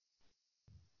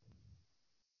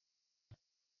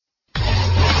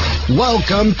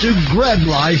Welcome to Grab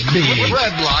Life Big.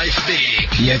 Grab Life Big.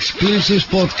 The exclusive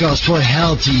podcast for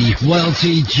healthy,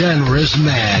 wealthy, generous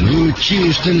men who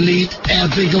choose to lead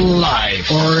epic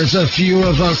life. Or as a few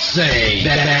of us say,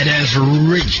 badass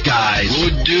rich guys who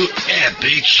do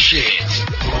epic shit.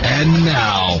 And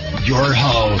now, your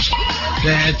host,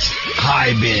 Fats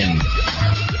Hybin.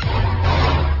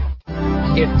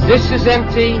 If this is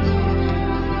empty,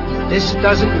 this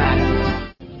doesn't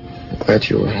matter. Glad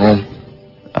you were home.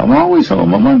 I'm always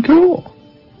home. I'm uncool.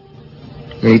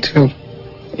 Me too.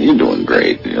 You're doing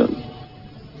great, dude.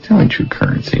 The only true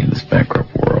currency in this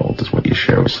bankrupt world is what you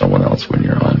share with someone else when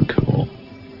you're uncool.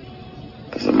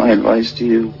 This is my advice to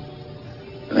you.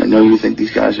 And I know you think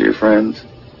these guys are your friends.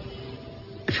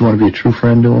 If you want to be a true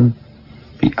friend to them,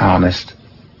 be honest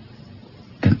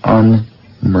and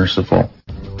unmerciful.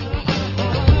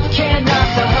 Can't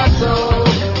knock the hustle.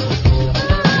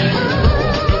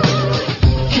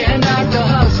 Can't knock the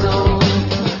hustle.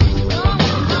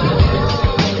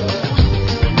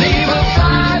 Leave a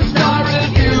 5-star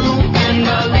review and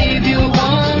believe you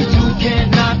want to.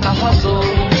 Can't knock the hustle.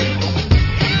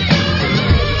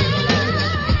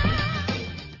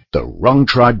 The wrong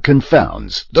tribe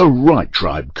confounds, the right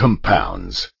tribe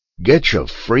compounds. Get your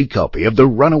free copy of the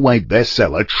runaway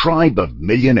bestseller Tribe of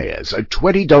Millionaires, a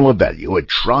 $20 value at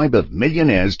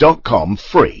tribeofmillionaires.com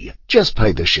free. Just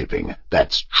pay the shipping.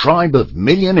 That's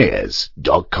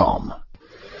tribeofmillionaires.com.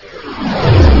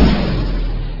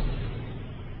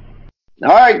 All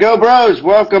right, Go Bros,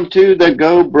 welcome to the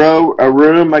Go Bro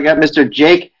Room. I got Mr.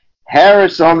 Jake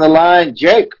Harris on the line.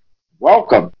 Jake,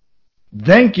 welcome.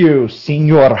 Thank you,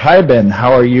 Senor Hybin.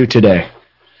 How are you today?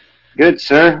 Good,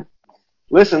 sir.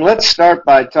 Listen, let's start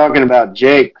by talking about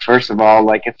Jake, first of all.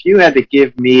 Like, if you had to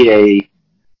give me a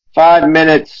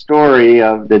 5-minute story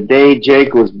of the day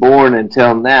Jake was born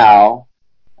until now,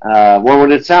 what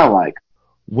would it sound like?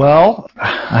 Well,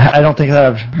 I don't think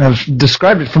that I've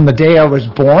described it from the day I was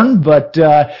born, but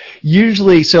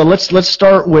usually, so let's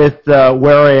start with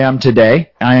where I am today.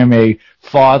 I am a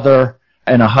father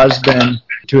and a husband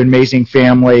to an amazing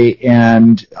family,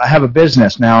 and I have a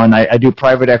business now, and I do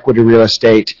private equity real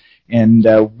estate. And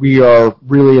we are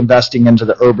really investing into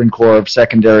the urban core of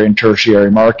secondary and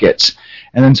tertiary markets.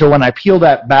 And then so when I peel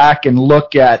that back and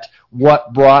look at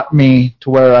what brought me to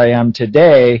where I am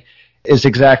today is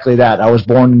exactly that. I was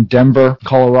born in Denver,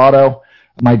 Colorado.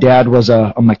 My dad was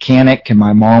a mechanic and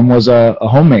my mom was a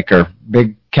homemaker.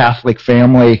 Big Catholic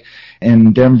family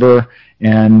in Denver.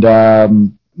 And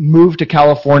moved to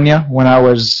California when I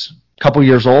was a couple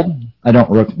years old. I don't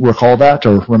recall that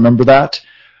or remember that.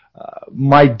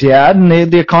 My dad, and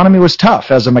the economy was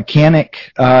tough. As a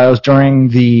mechanic, it was during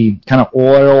the kind of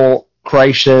oil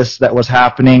crisis that was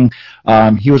happening.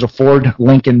 He was a Ford,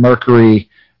 Lincoln, Mercury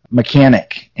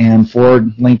mechanic, and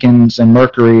Ford, Lincolns, and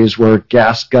Mercurys were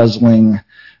gas-guzzling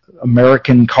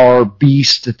American car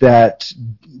beasts that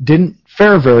didn't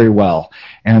fare very well.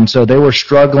 And so they were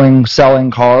struggling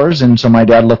selling cars, and so my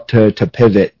dad looked to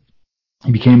pivot.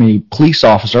 He became a police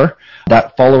officer,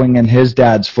 that following in his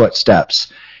dad's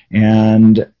footsteps.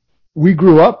 And we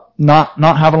grew up not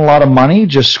having a lot of money,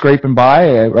 just scraping by.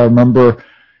 I remember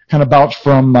kind of bounced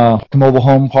from the mobile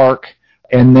home park,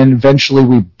 and then eventually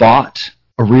we bought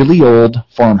a really old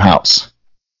farmhouse.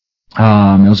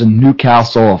 It was in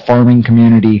Newcastle, a farming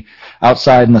community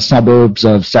outside in the suburbs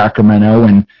of Sacramento,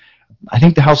 and I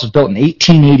think the house was built in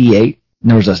 1888.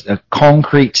 And there was a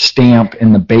concrete stamp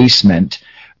in the basement.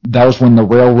 That was when the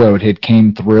railroad had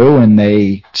came through, and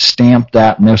they stamped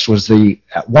that, and this was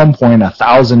at one point,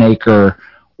 1,000-acre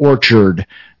orchard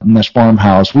in this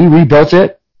farmhouse. We rebuilt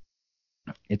it.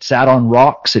 It sat on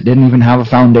rocks. It didn't even have a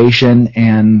foundation,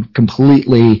 and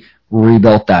completely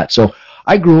rebuilt that. So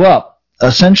I grew up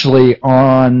essentially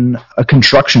on a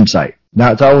construction site.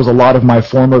 That was a lot of my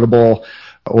formidable,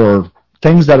 or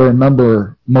things that I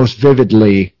remember most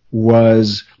vividly,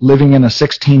 was living in a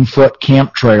 16-foot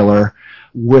camp trailer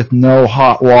with no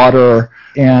hot water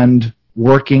and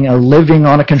working or living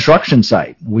on a construction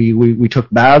site. We took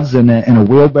baths in a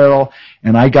wheelbarrow,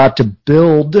 and I got to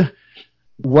build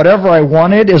whatever I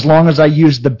wanted as long as I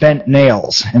used the bent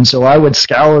nails. And so I would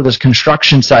scour this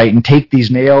construction site and take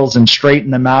these nails and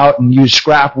straighten them out and use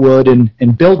scrap wood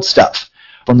and build stuff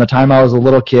from the time I was a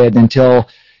little kid and that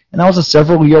was a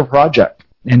several-year project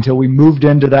until we moved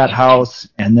into that house,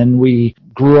 and then we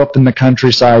grew up in the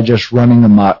countryside just running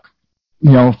amok.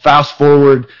 You know, fast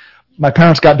forward, my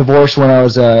parents got divorced when I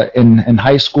was in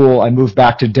high school. I moved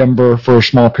back to Denver for a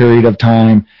small period of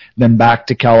time, then back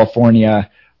to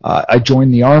California. I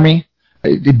joined the Army.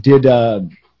 I did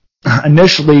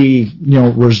initially,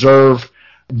 reserve.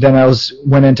 Then I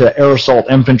went into air assault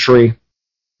infantry,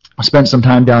 I spent some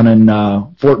time down in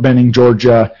Fort Benning,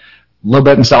 Georgia, a little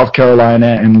bit in South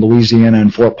Carolina and Louisiana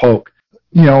and Fort Polk.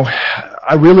 You know,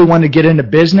 I really wanted to get into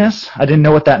business. I didn't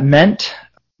know what that meant.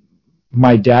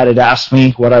 My dad had asked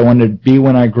me what I wanted to be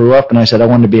when I grew up, and I said I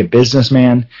wanted to be a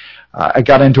businessman. I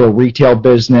got into a retail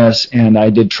business, and I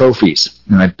did trophies.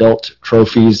 And I built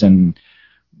trophies and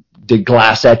did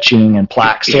glass etching and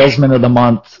plaque, salesman of the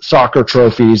month, soccer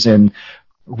trophies. And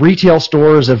retail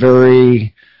store is a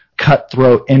very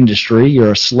cutthroat industry.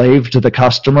 You're a slave to the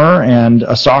customer, and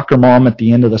a soccer mom at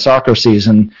the end of the soccer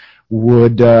season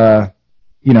would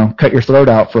cut your throat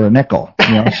out for a nickel.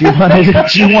 You know,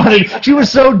 she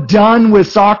was so done with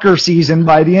soccer season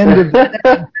by the end of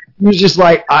it. He was just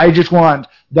like, I just want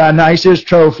the nicest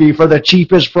trophy for the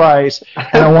cheapest price,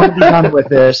 and I want to be done with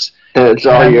this. It's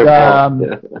all your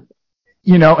fault.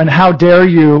 And how dare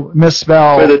you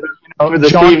misspell for the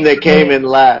team that came in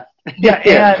last.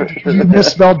 Yeah, and you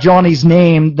misspelled Johnny's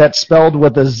name that's spelled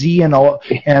with a Z and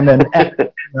an X,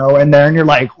 and then you're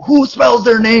like, who spells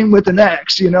their name with an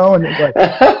X, and it's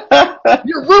like,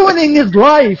 you're ruining his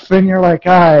life, and you're like,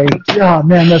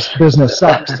 man, this business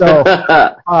sucks. So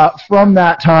from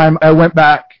that time, I went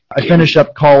back, I finished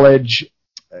up college,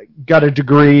 got a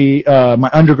degree, my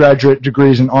undergraduate degree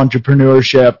is in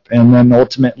entrepreneurship, and then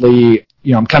ultimately,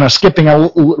 I'm kind of skipping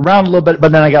around a little bit,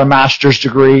 but then I got a master's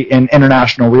degree in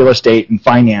international real estate and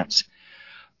finance.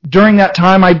 During that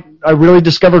time, I really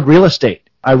discovered real estate.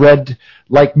 I read,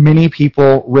 like many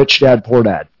people, Rich Dad, Poor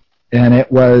Dad. And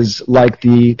it was like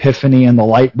the epiphany and the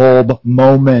light bulb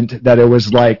moment that it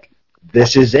was like,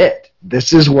 this is it.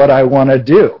 This is what I want to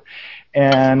do.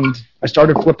 And I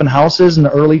started flipping houses in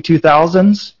the early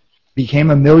 2000s,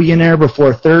 became a millionaire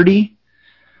before 30.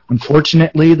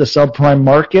 Unfortunately, the subprime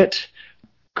market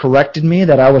corrected me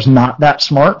that I was not that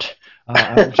smart.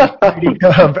 I was just riding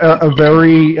a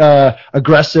very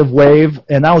aggressive wave,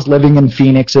 and I was living in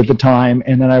Phoenix at the time,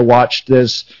 and then I watched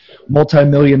this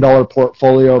multi-million-dollar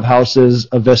portfolio of houses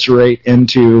eviscerate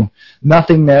into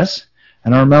nothingness,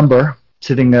 and I remember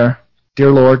sitting there,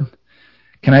 dear Lord,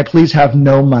 can I please have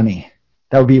no money?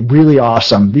 That would be really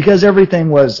awesome, because everything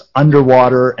was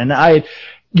underwater, and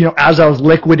as I was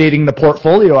liquidating the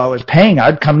portfolio I was paying,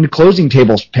 I'd come to closing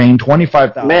tables paying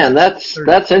 $25,000. Man, that's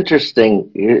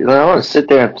interesting. I want to sit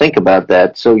there and think about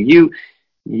that. So you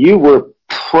were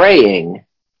praying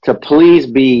to please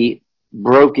be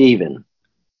broke even.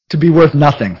 To be worth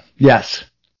nothing, yes.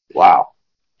 Wow.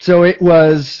 So it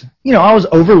was, I was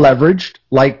over-leveraged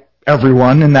like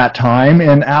everyone in that time,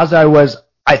 and as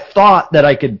I thought that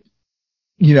I could,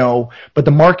 but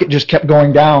the market just kept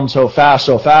going down so fast,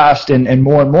 and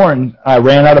more, and I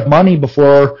ran out of money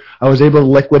before I was able to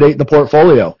liquidate the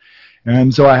portfolio.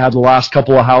 And so I had the last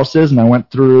couple of houses, and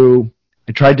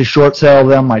I tried to short sale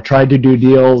them, I tried to do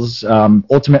deals,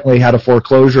 ultimately had a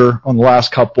foreclosure on the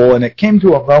last couple, and it came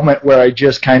to a moment where I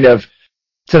just kind of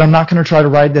said, I'm not going to try to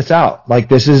ride this out.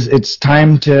 Like, it's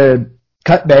time to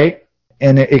cut bait,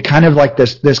 and it kind of like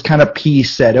this kind of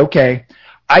piece said, okay,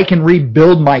 I can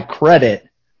rebuild my credit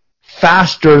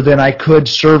faster than I could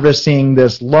servicing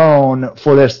this loan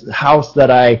for this house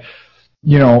that I,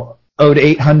 owed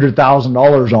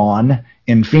 $800,000 on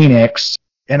in Phoenix.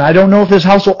 And I don't know if this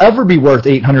house will ever be worth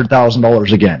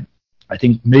 $800,000 again. I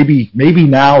think maybe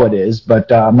now it is, but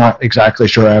I'm not exactly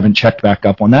sure. I haven't checked back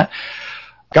up on that.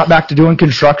 Got back to doing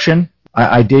construction.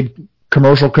 I did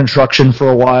commercial construction for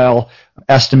a while,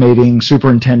 estimating,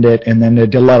 superintendent, and then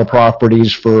did a lot of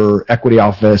properties for Equity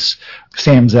Office,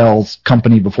 Sam Zell's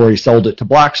company before he sold it to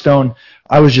Blackstone.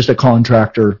 I was just a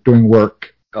contractor doing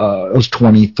work. I was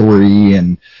 23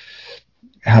 and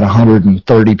had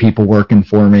 130 people working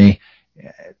for me.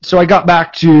 So I got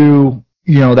back to,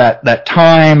 that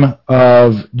time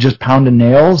of just pounding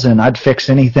nails, and I'd fix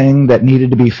anything that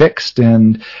needed to be fixed.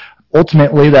 And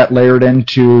ultimately, that layered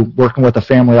into working with a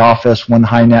family office, one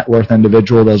high net worth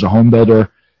individual that was a home builder.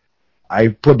 I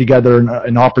put together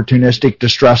an opportunistic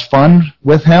distress fund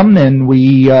with him, and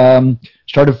we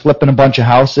started flipping a bunch of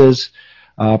houses.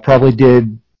 Probably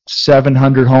did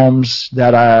 700 homes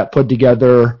that I put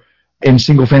together in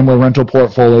single-family rental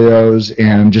portfolios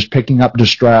and just picking up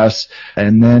distress.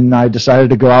 And then I decided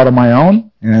to go out on my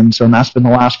own, and so that's been the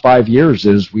last 5 years.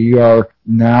 Is we are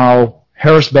now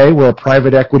Harris Bay. We're a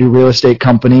private equity real estate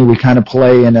company. We kind of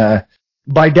play in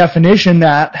by definition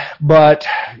but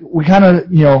we kind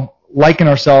of, liken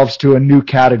ourselves to a new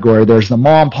category. There's the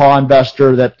mom and pop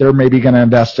investor that they're maybe going to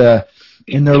invest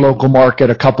in their local market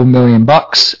a couple $1 million,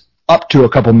 up to a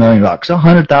couple $1 million,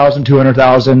 100,000,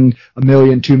 200,000, $1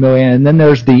 million, $2 million. And then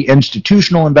there's the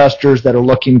institutional investors that are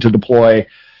looking to deploy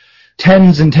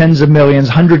tens and tens of millions,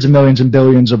 hundreds of millions and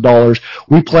billions of dollars.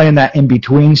 We play in that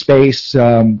in-between space.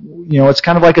 It's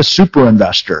kind of like a super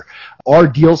investor. Our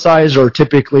deal size are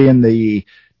typically in the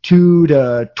 2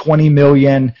 to 20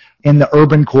 million in the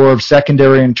urban core of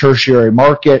secondary and tertiary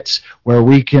markets, where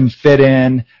we can fit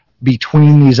in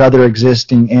between these other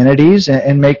existing entities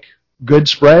and make good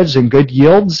spreads and good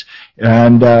yields.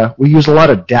 And we use a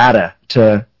lot of data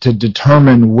to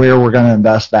determine where we're going to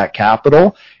invest that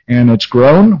capital. And it's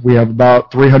grown. We have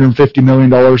about $350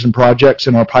 million in projects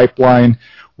in our pipeline.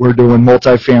 We're doing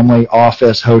multifamily,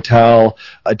 office, hotel,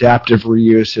 adaptive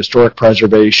reuse, historic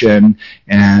preservation,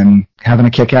 and having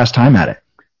a kick-ass time at it.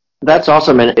 That's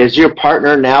awesome. And is your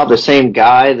partner now the same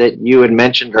guy that you had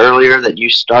mentioned earlier that you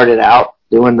started out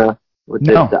doing the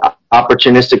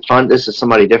opportunistic fund? This is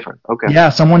somebody different. Okay. Yeah,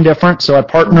 someone different. So I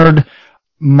partnered.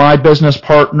 My business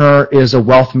partner is a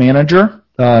wealth manager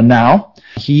now.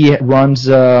 He runs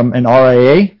an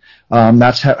RIA.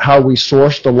 That's how we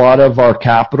sourced a lot of our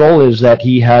capital, is that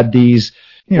he had these.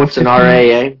 What's an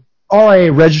RIA?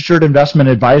 RIA, Registered Investment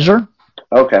Advisor.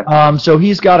 Okay. So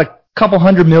he's got a couple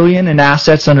 $100 million in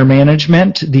assets under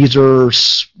management. These are,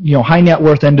 high net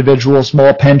worth individuals,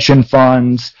 small pension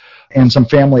funds, and some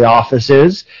family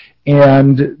offices.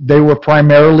 And they were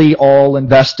primarily all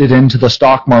invested into the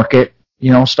stock market,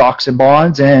 stocks and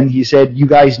bonds. And he said, you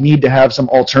guys need to have some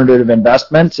alternative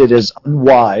investments. It is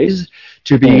unwise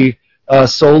to be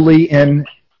solely in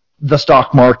the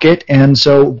stock market. And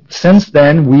so since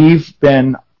then, we've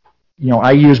been,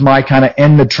 I use my kind of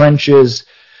in the trenches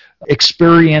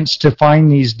experience to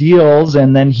find these deals,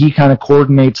 and then he kind of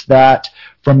coordinates that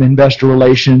from investor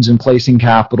relations and placing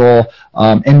capital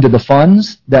into the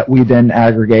funds that we then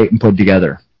aggregate and put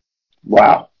together.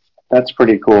 Wow, that's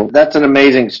pretty cool. That's an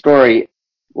amazing story.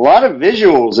 A lot of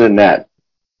visuals in that.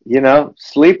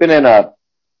 Sleeping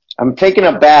I'm taking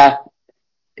a bath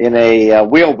in a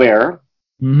wheelbarrow,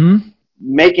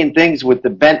 making things with the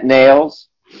bent nails.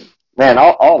 Man,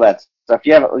 all that stuff.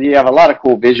 You have a lot of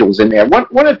cool visuals in there.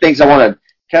 One of the things I want to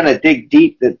kind of dig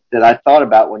deep that I thought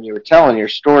about when you were telling your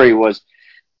story was,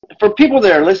 for people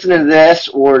that are listening to this,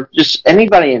 or just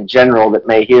anybody in general that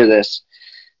may hear this,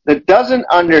 that doesn't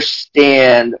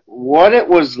understand what it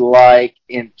was like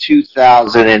in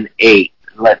 2008,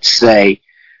 let's say,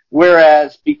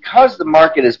 whereas because the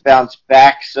market has bounced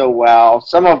back so well,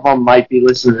 some of them might be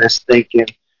listening to this thinking,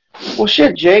 well,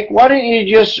 shit, Jake, why didn't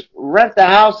you just rent the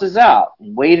houses out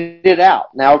and wait it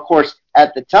out? Now, of course,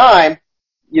 at the time,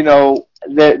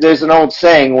 there's an old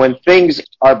saying, when things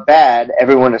are bad,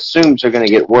 everyone assumes they're going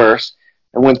to get worse.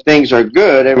 And when things are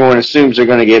good, everyone assumes they're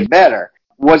going to get better.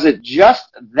 Was it just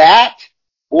that,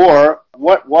 or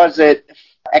what was it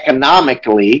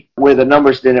economically where the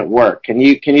numbers didn't work? Can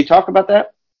you talk about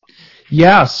that?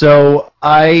 Yeah, so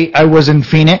I was in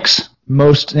Phoenix.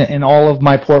 Most and all of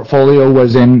my portfolio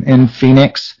was in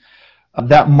Phoenix.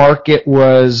 That market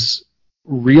was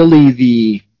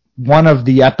really one of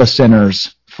the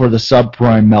epicenters for the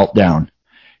subprime meltdown.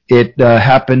 It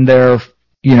happened there,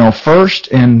 first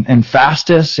and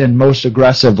fastest and most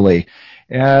aggressively.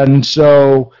 And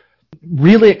so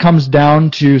really it comes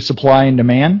down to supply and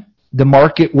demand. The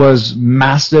market was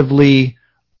massively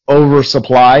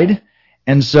oversupplied,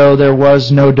 and so there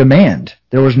was no demand.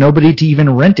 There was nobody to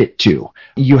even rent it to.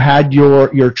 You had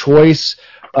your choice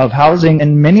of housing,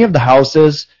 and many of the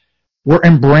houses were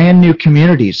in brand new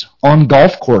communities on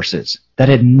golf courses that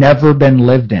had never been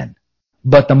lived in.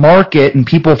 But the market and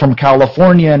people from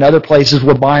California and other places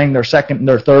were buying their second,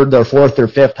 their third, their fourth, their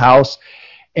fifth house.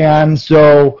 And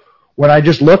so when I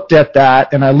just looked at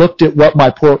that and I looked at what my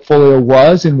portfolio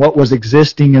was and what was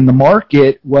existing in the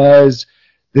market, was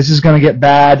this is going to get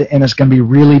bad, and it's going to be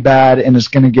really bad, and it's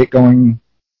going to get going,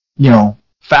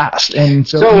 fast. And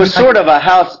so it was sort of a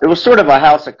house. It was sort of a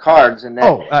house of cards, and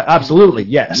absolutely,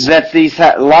 yes. That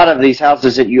a lot of these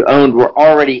houses that you owned were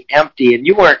already empty, and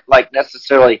you weren't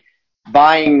necessarily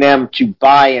buying them to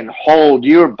buy and hold.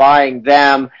 You were buying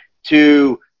them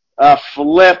to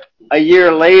flip a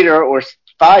year later or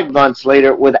 5 months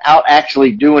later without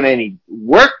actually doing any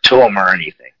work to them or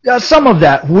anything. Some of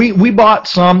that. We bought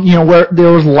some, where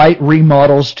there was light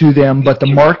remodels to them, but the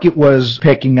market was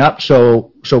picking up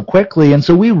so quickly, and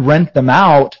so we rent them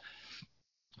out.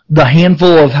 The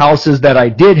handful of houses that I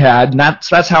did had, and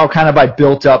that's how kind of I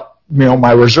built up,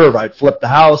 my reserve. I'd flip the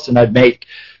house and I'd make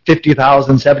 $50,000,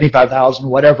 $75,000,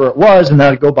 whatever it was, and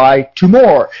then I'd go buy 2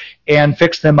 more and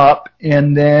fix them up.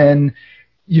 And then,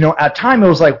 at time it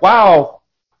was like, wow,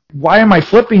 why am I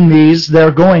flipping these?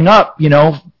 They're going up,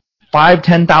 $5,000,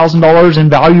 $10,000 in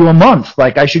value a month.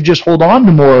 Like, I should just hold on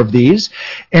to more of these.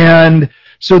 And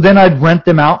So then I'd rent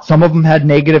them out. Some of them had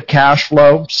negative cash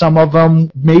flow. Some of them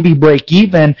maybe break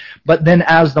even. But then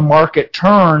as the market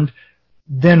turned,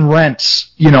 then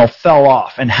rents, fell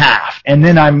off in half. And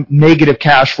then I'm negative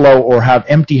cash flow or have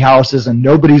empty houses and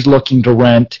nobody's looking to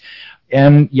rent.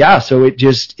 And so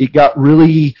it got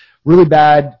really, really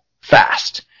bad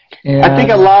fast. And I think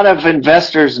a lot of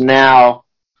investors now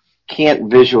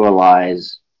can't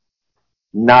visualize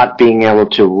not being able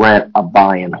to rent a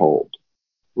buy and hold.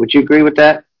 Would you agree with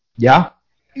that? Yeah.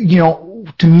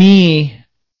 To me,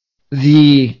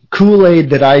 the Kool-Aid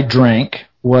that I drank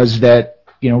was that,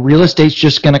 real estate's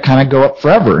just going to kind of go up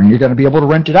forever, and you're going to be able to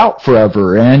rent it out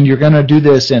forever, and you're going to do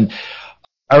this. And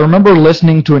I remember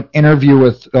listening to an interview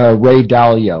with Ray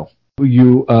Dalio.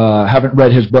 You haven't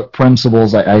read his book,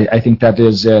 Principles. I think that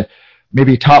is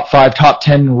maybe top 5, top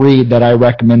 10 read that I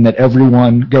recommend that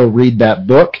everyone go read that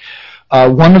book.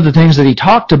 One of the things that he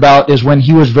talked about is when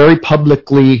he was very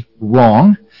publicly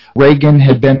wrong. Reagan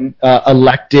had been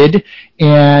elected,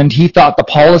 and he thought the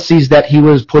policies that he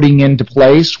was putting into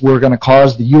place were going to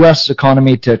cause the U.S.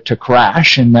 economy to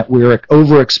crash, and that we were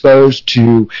overexposed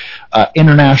to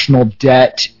international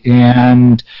debt.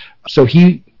 And so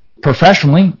he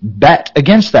professionally bet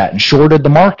against that and shorted the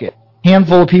market. A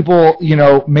handful of people,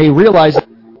 may realize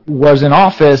was in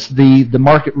office, the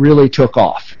market really took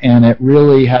off, and it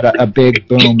really had a big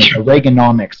boom in the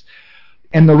Reaganomics.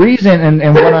 And the reason,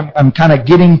 and what I'm kind of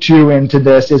getting to into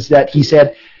this, is that he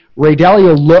said Ray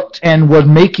Dalio looked and was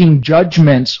making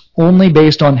judgments only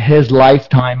based on his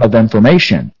lifetime of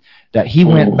information. That he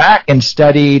went back and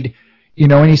studied,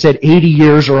 and he said 80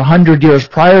 years or 100 years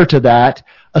prior to that,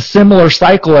 a similar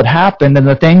cycle had happened, and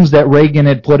the things that Reagan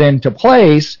had put into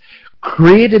place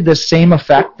created the same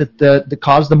effect that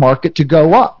caused the market to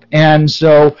go up. And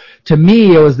so to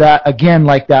me, it was that, again,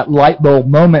 like that light bulb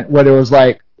moment where it was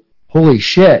like, holy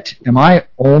shit, am I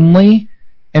only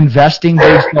investing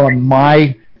based on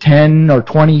my 10 or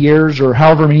 20 years or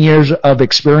however many years of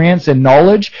experience and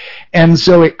knowledge? And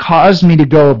so it caused me to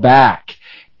go back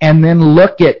and then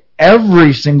look at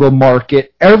every single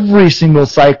market, every single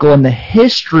cycle in the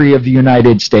history of the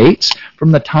United States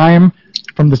from the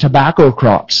tobacco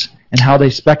crops and how they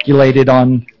speculated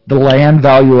on the land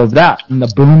value of that, and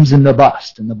the booms and the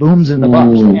bust, and the booms and the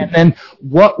bust. And then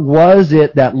what was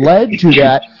it that led to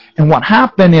that? And what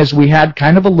happened is we had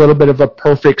kind of a little bit of a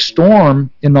perfect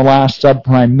storm in the last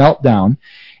subprime meltdown,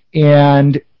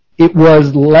 and it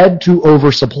was led to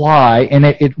oversupply, and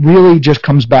it really just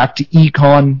comes back to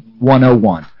Econ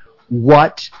 101.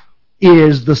 What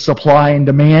is the supply and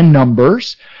demand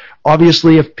numbers?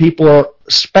 Obviously, if people are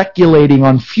speculating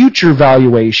on future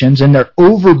valuations and they're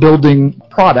overbuilding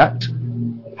product,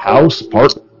 house,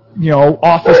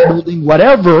 office building,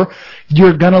 whatever,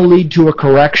 you're going to lead to a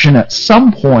correction at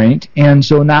some point. And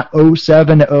so in that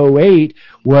 07, 08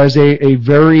 was a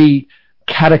very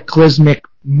cataclysmic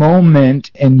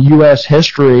moment in U.S.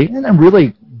 history, and then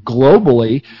really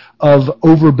globally, of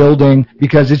overbuilding,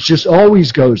 because it just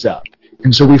always goes up.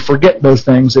 And so we forget those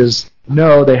things as,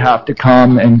 no, they have to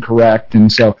come and correct.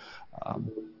 And so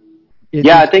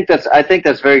I think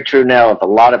that's very true now. With a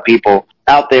lot of people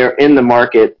out there in the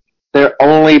market, they're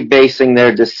only basing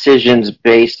their decisions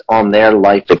based on their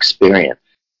life experience.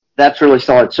 That's really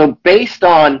solid. So based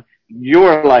on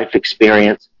your life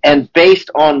experience and based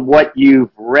on what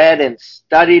you've read and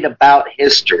studied about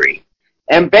history,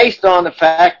 and based on the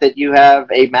fact that you have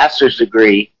a master's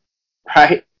degree,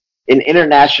 right, in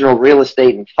international real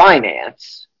estate and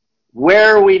finance,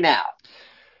 where are we now?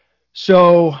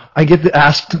 So I get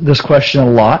asked this question a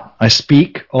lot. I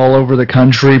speak all over the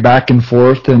country, back and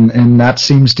forth, and that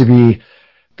seems to be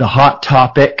the hot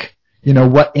topic.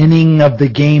 What inning of the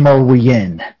game are we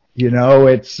in?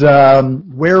 It's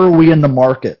where are we in the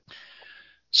market?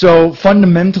 So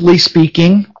fundamentally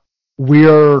speaking,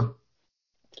 we're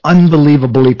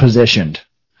unbelievably positioned.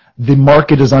 The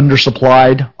market is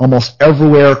undersupplied almost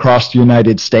everywhere across the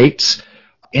United States.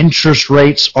 Interest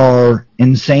rates are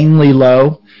insanely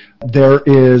low. There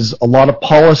is a lot of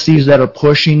policies that are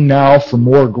pushing now for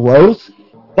more growth,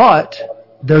 but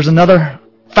there's another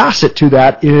facet to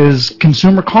that, is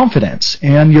consumer confidence.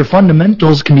 And your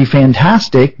fundamentals can be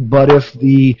fantastic, but if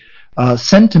the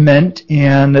sentiment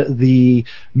and the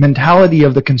mentality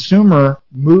of the consumer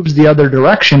moves the other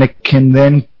direction, it can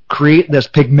then create this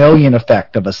Pygmalion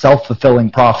effect of a self-fulfilling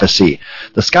prophecy.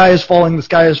 The sky is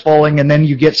falling, and then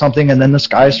you get something, and then the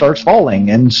sky starts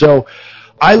falling. And so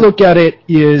I look at it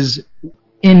is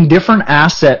in different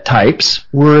asset types,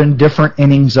 we're in different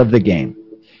innings of the game,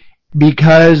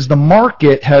 because the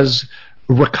market has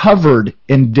recovered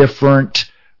in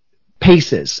different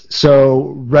paces.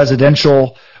 So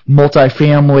residential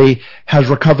multifamily has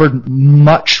recovered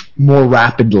much more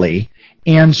rapidly.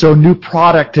 And so new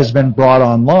product has been brought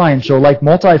online. So like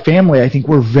multifamily, I think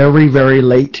we're very, very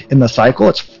late in the cycle.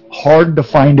 It's hard to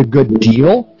find a good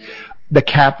deal. The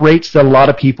cap rates that a lot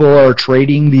of people are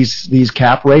trading these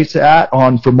cap rates at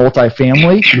for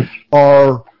multifamily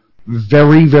are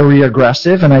very, very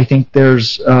aggressive. And I think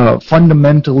there's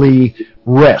fundamentally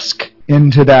risk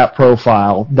into that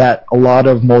profile that a lot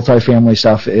of multifamily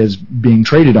stuff is being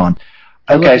traded on.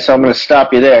 Okay, so I'm going to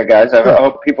stop you there, guys. I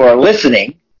hope people are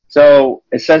listening. So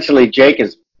essentially, Jake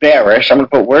is bearish. I'm going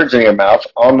to put words in your mouth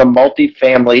on the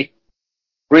multifamily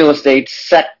real estate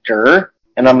sector,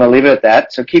 and I'm going to leave it at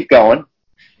that. So keep going.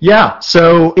 Yeah.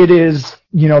 So it is,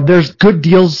 there's good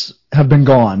deals have been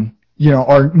gone,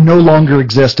 or no longer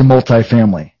exist in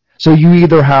multifamily. So you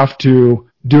either have to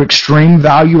do extreme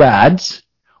value adds,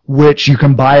 which you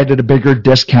can buy it at a bigger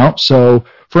discount. So,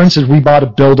 for instance, we bought a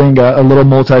building, a little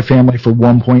multifamily for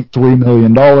 $1.3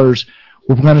 million.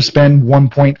 We're going to spend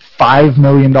 $1.5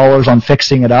 million on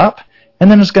fixing it up,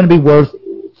 and then it's going to be worth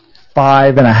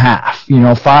 $5.5,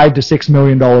 $5 to $6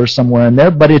 million somewhere in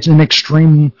there. But it's an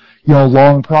extreme,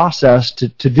 long process to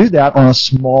do that on a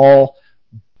small,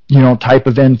 type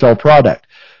of infill product.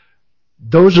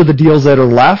 Those are the deals that are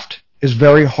left. Is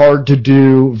very hard to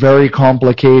do, very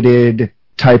complicated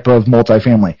type of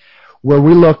multifamily. Where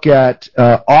we look at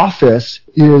office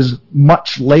is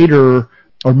much later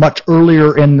or much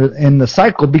earlier in the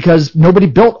cycle because nobody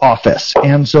built office.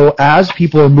 And so as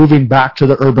people are moving back to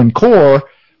the urban core,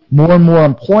 more and more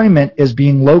employment is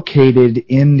being located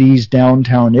in these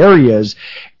downtown areas,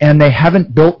 and they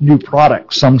haven't built new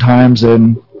products sometimes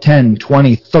in 10,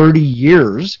 20, 30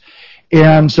 years.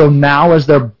 And so now as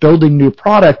they're building new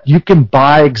product, you can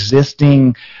buy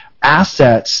existing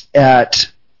assets at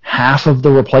half of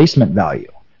the replacement value.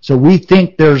 So we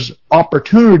think there's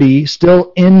opportunity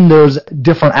still in those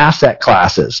different asset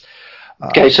classes.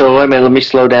 Okay, so let me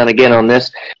slow down again on this.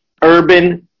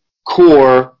 Urban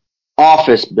core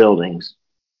office buildings.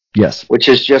 Yes. Which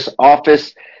is just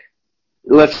office,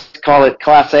 let's call it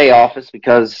Class A office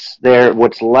because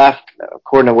what's left,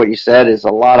 according to what you said, is a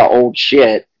lot of old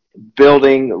shit.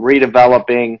 Building,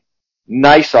 redeveloping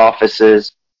nice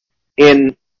offices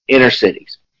in inner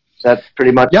cities. That's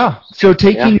pretty much. Yeah. So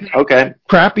taking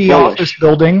crappy office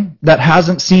building that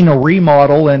hasn't seen a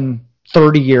remodel in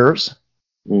 30 years,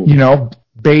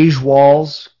 beige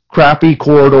walls, crappy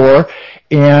corridor,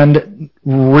 and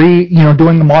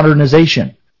doing the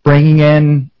modernization, bringing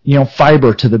in,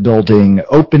 fiber to the building,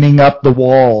 opening up the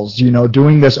walls,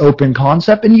 doing this open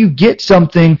concept, and you get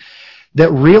something that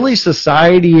really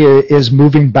society is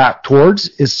moving back towards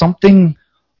is something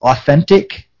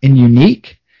authentic and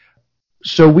unique.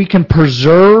 So we can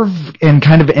preserve and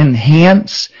kind of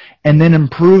enhance and then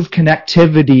improve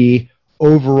connectivity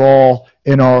overall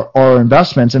in our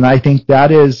investments. And I think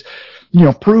that is,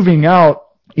 proving out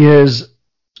is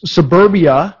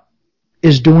suburbia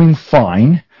is doing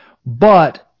fine,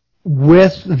 but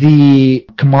with the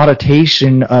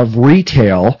commoditization of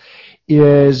retail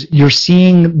is you're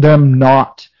seeing them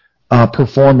not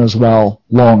perform as well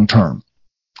long term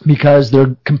because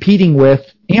they're competing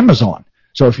with Amazon.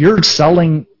 So if you're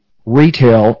selling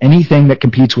retail, anything that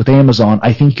competes with Amazon,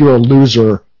 I think you're a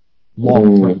loser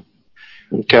long term.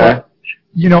 Okay. But,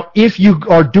 if you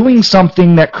are doing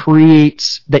something that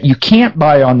creates that you can't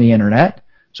buy on the internet,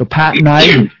 so Pat and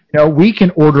I, we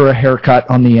can order a haircut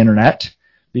on the internet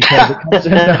because it comes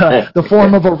in the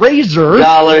form of a razor.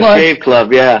 Dollar Shave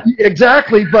Club, yeah.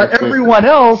 Exactly, but everyone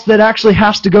else that actually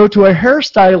has to go to a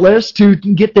hairstylist to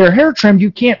get their hair trimmed,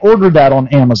 you can't order that on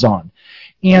Amazon.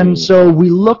 And so we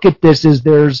look at this as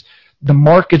the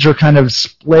markets are kind of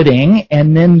splitting,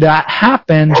 and then that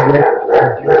happens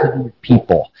with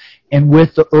people. And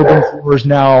with the urban cores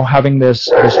now having this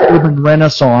urban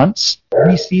renaissance,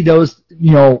 we see those,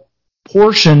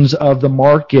 portions of the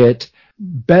market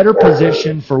better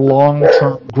positioned for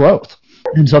long-term growth.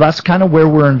 And so that's kind of where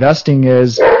we're investing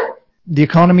is the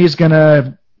economy is going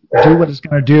to do what it's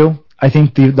going to do. I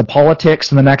think the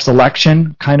politics in the next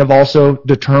election kind of also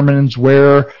determines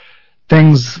where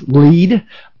things lead.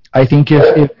 I think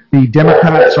if the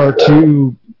Democrats are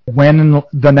to win in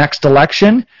the next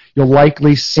election, you'll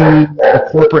likely see the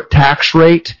corporate tax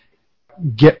rate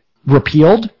get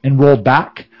repealed and rolled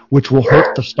back, which will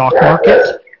hurt the stock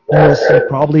market. And we'll see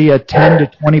probably a 10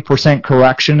 to 20%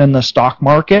 correction in the stock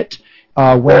market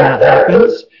when that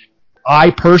happens.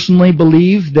 I personally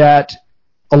believe that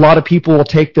a lot of people will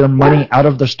take their money out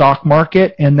of the stock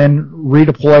market and then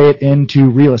redeploy it into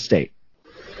real estate.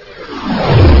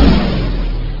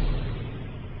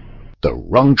 The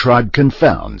wrong tribe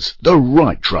confounds, the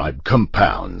right tribe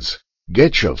compounds.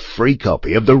 Get your free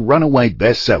copy of the runaway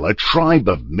bestseller Tribe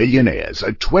of Millionaires,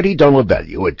 a $20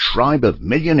 value at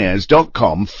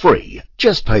tribeofmillionaires.com free.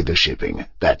 Just pay the shipping.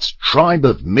 That's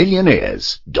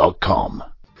tribeofmillionaires.com.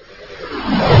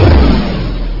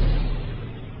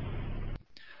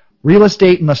 Real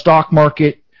estate and the stock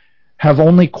market have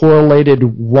only correlated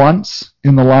once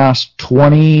in the last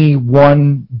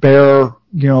 21 bear,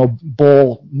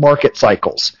 bull market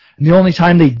cycles. And the only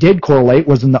time they did correlate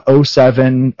was in the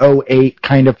 07, 08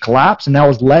 kind of collapse, and that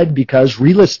was led because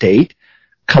real estate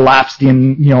collapsed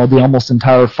in, the almost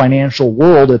entire financial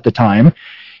world at the time.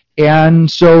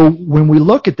 And so when we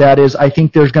look at that I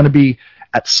think there's going to be,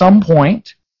 at some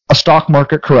point, a stock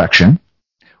market correction.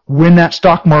 When that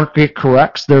stock market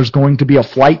corrects, there's going to be a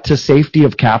flight to safety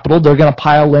of capital. They're going to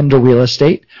pile into real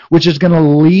estate, which is going to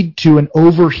lead to an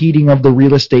overheating of the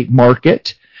real estate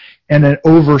market and an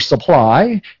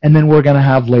oversupply, and then we're going to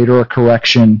have later a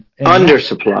correction.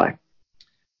 Undersupply.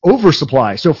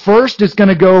 Oversupply. So first it's going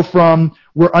to go from,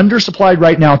 we're undersupplied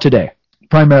right now today,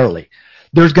 primarily.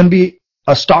 There's going to be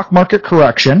a stock market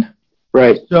correction.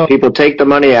 Right. So people take the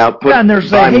money out, and they're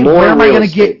saying, hey, where am I going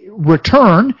to get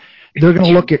return? They're going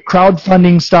to look at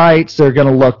crowdfunding sites. They're going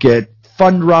to look at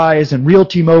Fundrise and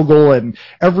Realty Mogul and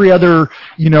every other,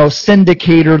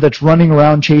 syndicator that's running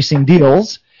around chasing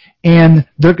deals. And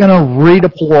they're going to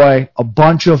redeploy a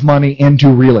bunch of money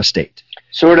into real estate.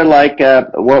 Sort of like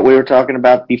what we were talking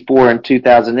about before in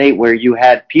 2008, where you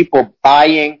had people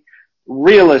buying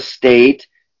real estate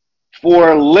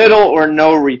for little or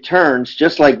no returns,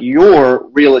 just like your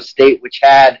real estate, which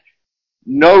had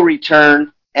no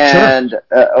return and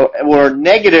or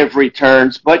negative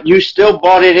returns, but you still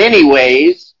bought it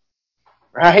anyways,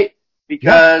 right?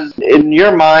 Because in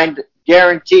your mind,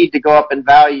 guaranteed to go up in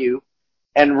value,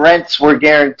 and rents were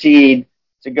guaranteed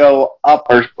to go up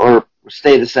or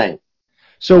stay the same.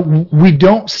 So we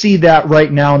don't see that right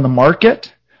now in the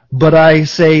market, but I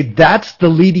say that's the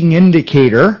leading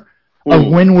indicator of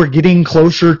when we're getting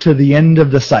closer to the end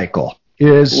of the cycle.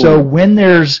 So when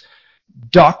there's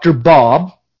Dr.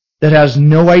 Bob that has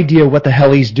no idea what the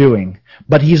hell he's doing,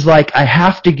 but he's like, I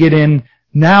have to get in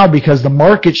now because the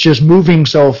market's just moving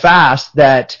so fast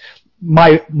that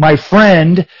my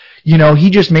friend, he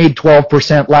just made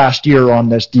 12% last year on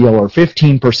this deal or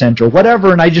 15% or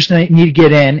whatever, and I just need to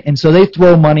get in. And so they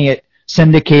throw money at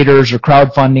syndicators or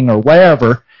crowdfunding or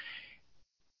whatever,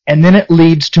 and then it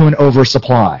leads to an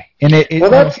oversupply. And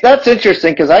that's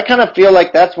interesting because I kind of feel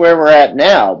like that's where we're at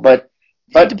now, but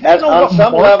on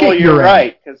some level you're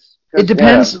right. It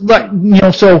depends.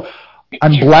 So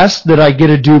I'm blessed that I get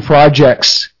to do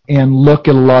projects and look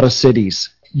at a lot of cities.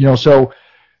 So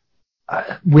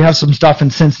we have some stuff in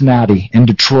Cincinnati and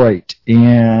Detroit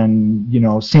and,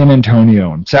 San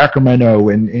Antonio and Sacramento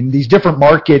and these different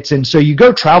markets. And so you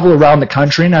go travel around the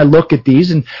country and I look at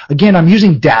these. And again, I'm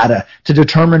using data to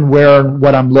determine where and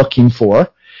what I'm looking for.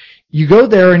 You go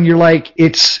there and you're like,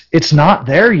 it's not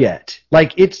there yet.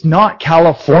 Like, it's not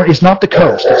California. It's not the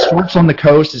coast. It starts on the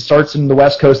coast. It starts in the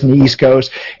West Coast and the East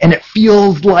Coast. And it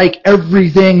feels like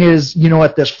everything is,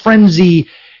 at this frenzy.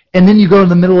 And then you go to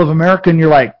the middle of America and you're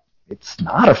like, it's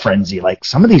not a frenzy. Like,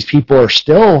 some of these people are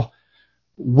still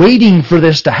waiting for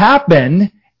this to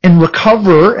happen and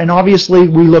recover. And obviously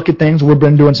we look at things. We've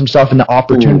been doing some stuff in the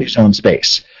opportunity zone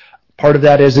space. Part of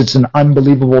that is it's an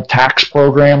unbelievable tax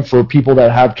program for people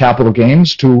that have capital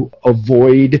gains to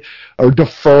avoid or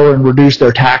defer and reduce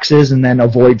their taxes and then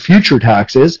avoid future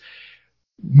taxes,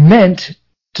 meant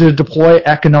to deploy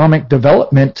economic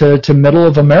development to middle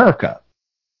of America.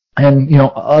 And,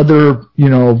 other,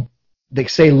 they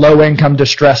say low-income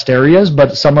distressed areas,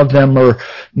 but some of them are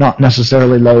not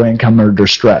necessarily low-income or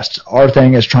distressed. Our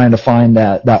thing is trying to find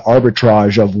that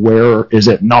arbitrage of where is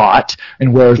it not,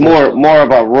 and where is more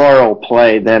of a rural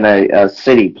play than a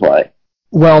city play.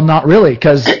 Well, not really,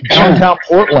 because downtown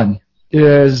Portland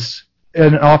is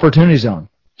an opportunity zone.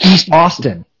 East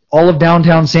Austin, all of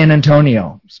downtown San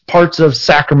Antonio, parts of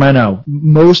Sacramento,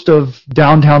 most of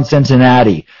downtown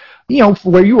Cincinnati.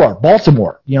 Where you are,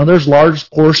 Baltimore. There's large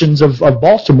portions of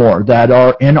Baltimore that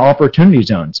are in opportunity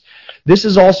zones. This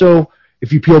is also,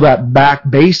 if you peel that back,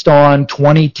 based on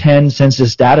 2010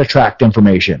 census data tract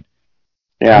information.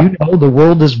 Yeah. The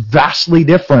world is vastly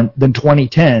different than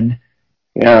 2010.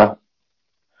 Yeah.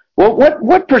 Well,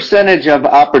 what percentage of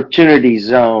opportunity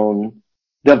zone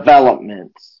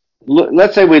developments,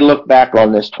 let's say we look back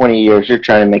on this 20 years, you're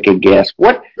trying to make a guess.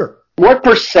 What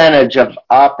percentage of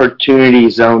opportunity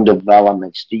zone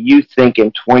developments do you think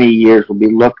in 20 years will be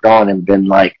looked on and been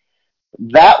like,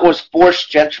 that was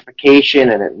forced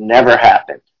gentrification and it never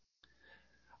happened?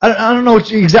 I don't know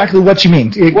exactly what you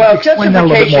mean. Well,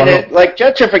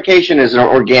 gentrification is an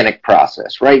organic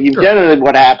process, right? Sure. Generally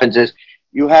what happens is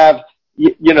you have,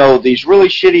 these really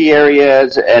shitty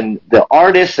areas, and the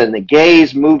artists and the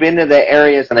gays move into the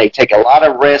areas, and they take a lot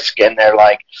of risk, and they're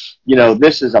like,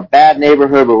 this is a bad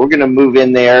neighborhood, but we're going to move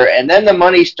in there. And then the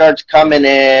money starts coming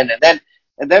in, and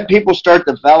then people start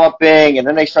developing, and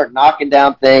then they start knocking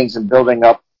down things and building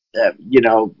up,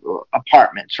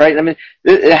 apartments, right? I mean,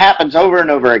 it happens over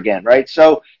and over again, right?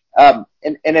 So, and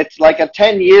it's like a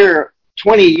 10-year,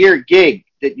 20-year gig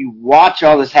that you watch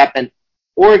all this happen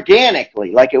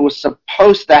organically, like it was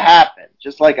supposed to happen,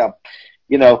 just like and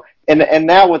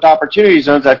now with opportunity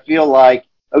zones, I feel like,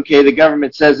 okay, the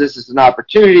government says this is an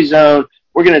opportunity zone.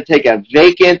 We're going to take a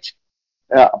vacant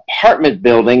apartment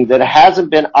building that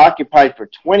hasn't been occupied for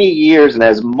 20 years and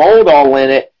has mold all in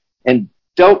it and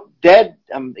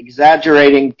I'm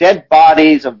exaggerating, dead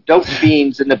bodies of dope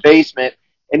fiends in the basement,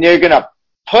 and you're going to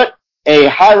put a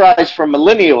high-rise for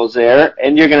millennials there,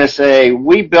 and you're going to say,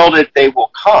 we build it, they will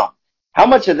come. How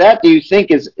much of that do you think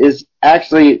is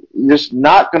actually just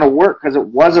not going to work because it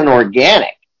wasn't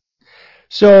organic?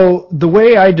 So the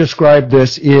way I describe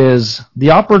this is the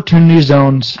opportunity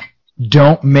zones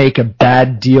don't make a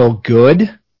bad deal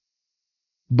good,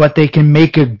 but they can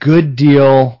make a good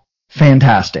deal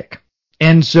fantastic.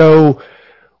 And so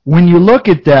when you look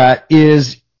at that,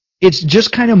 it's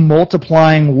just kind of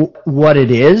multiplying what it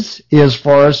is as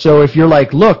far as, so if you're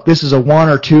like, look, this is a 1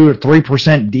 or 2 or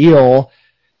 3% deal,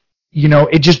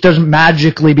 it just doesn't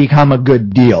magically become a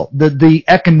good deal. The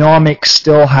economics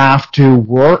still have to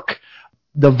work.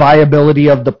 The viability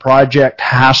of the project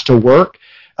has to work,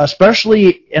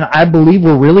 especially, and I believe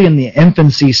we're really in the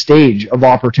infancy stage of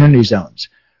opportunity zones.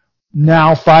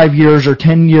 Now, 5 years or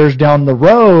 10 years down the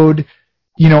road,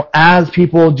 as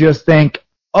people just think,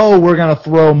 oh, we're going to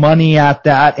throw money at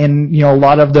that, and, a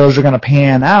lot of those are going to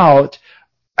pan out,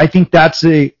 I think that's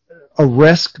a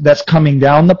risk that's coming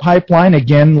down the pipeline,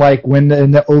 again, like when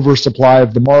in the oversupply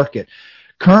of the market.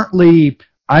 Currently,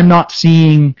 I'm not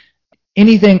seeing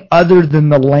anything other than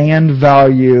the land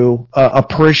value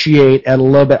appreciate at a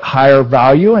little bit higher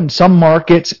value. And some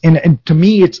markets, and to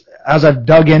me, it's, as I've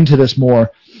dug into this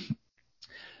more,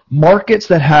 markets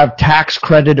that have tax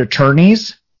credit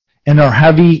attorneys and are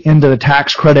heavy into the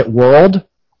tax credit world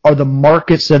are the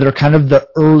markets that are kind of the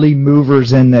early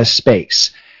movers in this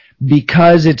space,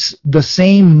 because it's the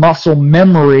same muscle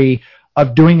memory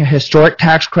of doing a historic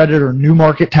tax credit or new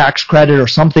market tax credit or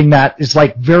something that is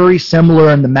like very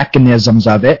similar in the mechanisms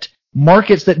of it.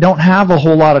 Markets that don't have a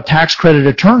whole lot of tax credit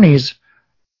attorneys,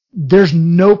 there's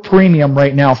no premium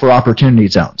right now for opportunity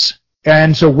zones.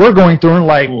 And so we're going through and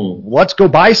like, let's go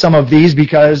buy some of these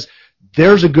because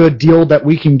there's a good deal that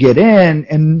we can get in,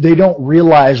 and they don't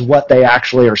realize what they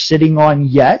actually are sitting on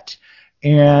yet.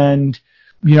 And,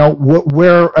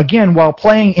 where, again, while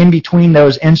playing in between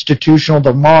those institutional,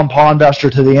 the mom and pop investor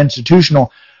to the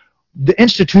institutional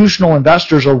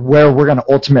investors are where we're going to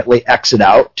ultimately exit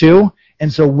out to.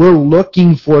 And so we're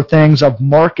looking for things of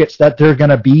markets that they're going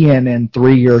to be in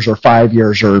 3 years or 5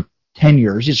 years or 10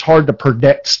 years. It's hard to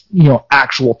predict,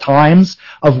 actual times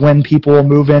of when people will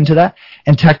move into that.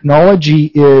 And technology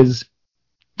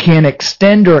can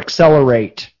extend or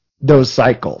accelerate those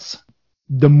cycles.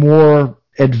 The more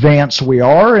advanced we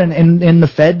are, and the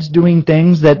Fed's doing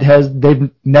things that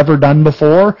they've never done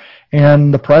before,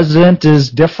 and the president is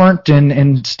different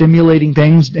and stimulating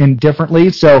things differently.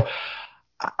 So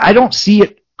I don't see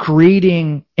it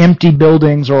creating empty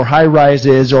buildings or high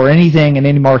rises or anything in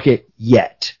any market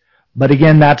yet. But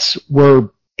again, we're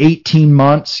 18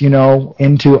 months,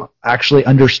 into actually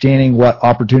understanding what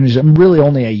opportunities. I'm really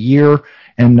only a year,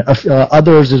 and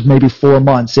others is maybe 4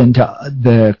 months into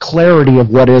the clarity of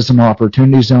what is an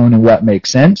opportunity zone and what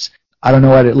makes sense. I don't know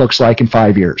what it looks like in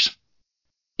 5 years.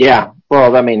 Yeah,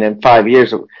 well, in 5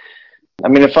 years, you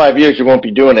won't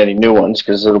be doing any new ones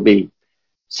because it'll be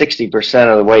 60%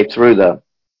 of the way through the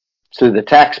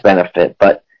tax benefit.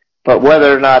 But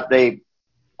whether or not they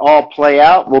all play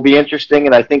out will be interesting,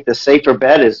 and I think the safer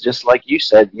bet is just like you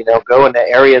said, go into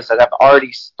areas that have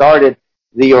already started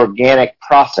the organic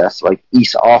process, like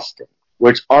East Austin,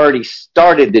 where it's already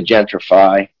started to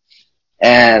gentrify,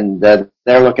 and they're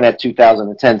looking at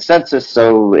 2010 census,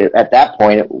 so at that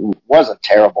point it was a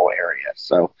terrible area.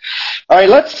 So, all right,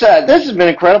 this has been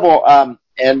incredible,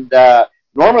 and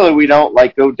normally we don't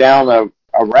go down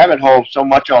a rabbit hole so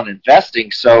much on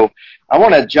investing, so I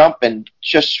want to jump and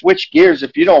just switch gears,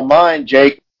 if you don't mind,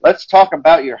 Jake. Let's talk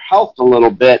about your health a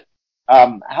little bit.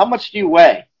 How much do you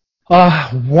weigh?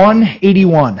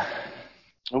 181.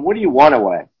 And what do you want to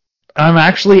weigh? I'm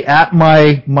actually at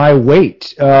my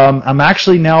weight. I'm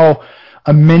actually now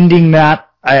amending that.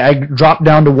 I dropped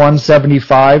down to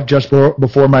 175 just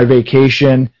before my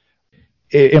vacation.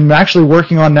 I'm actually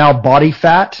working on now body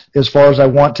fat as far as I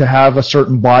want to have a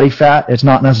certain body fat. It's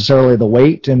not necessarily the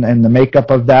weight and the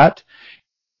makeup of that.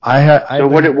 So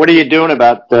what are you doing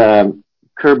about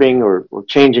curbing or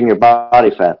changing your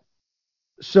body fat?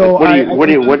 So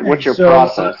what's your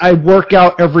process? I work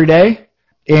out every day,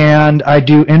 and I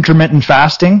do intermittent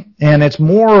fasting, and it's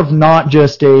more of not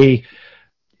just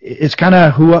it's kind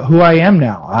of who I am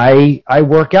now. I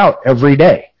work out every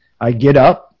day. I get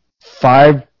up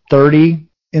 5:30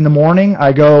 in the morning.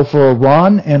 I go for a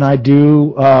run, and I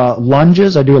do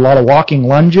lunges. I do a lot of walking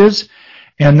lunges,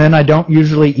 and then I don't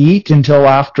usually eat until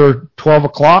after 12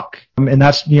 o'clock, and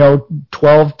that's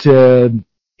 12 to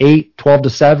 8, 12 to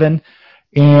 7,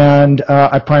 and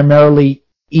I primarily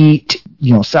eat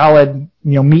salad,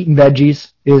 meat and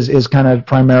veggies is kind of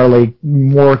primarily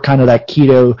more kind of that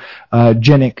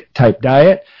ketogenic type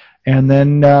diet. And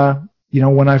then,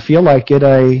 when I feel like it,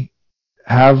 I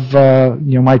have,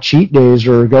 my cheat days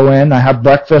or go in. I have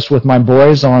breakfast with my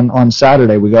boys on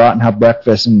Saturday. We go out and have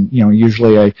breakfast, and,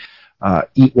 usually I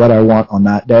eat what I want on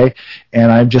that day,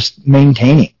 and I'm just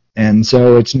maintaining. And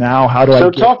so it's now, how do I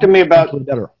get talk to me about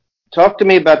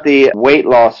the weight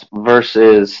loss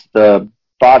versus the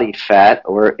body fat,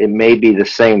 or it may be the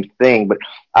same thing, but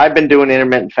I've been doing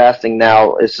intermittent fasting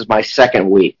now. This is my second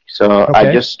week. So okay.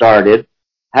 I just started,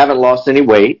 haven't lost any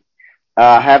weight.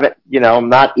 I'm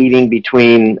not eating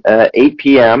between 8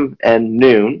 p.m. and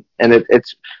noon. And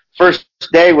it's first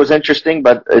day was interesting,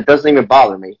 but it doesn't even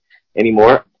bother me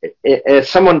anymore.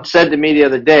 Someone said to me the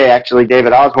other day, actually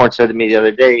David Osborne said to me the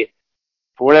other day,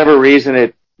 for whatever reason,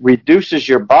 it reduces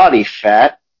your body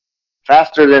fat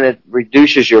faster than it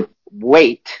reduces your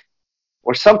weight,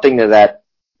 or something to that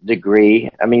degree.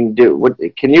 I mean,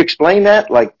 can you explain that?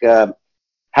 Like,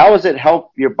 how does it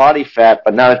help your body fat,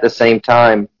 but not at the same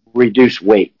time reduce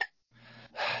weight?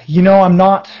 I'm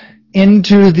not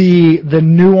into the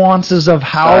nuances of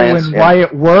how why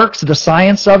it works, the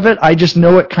science of it. I just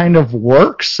know it kind of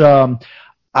works. I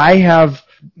have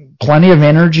plenty of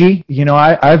energy.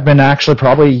 I've been actually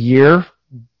probably a year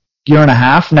and a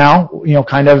half now,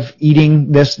 kind of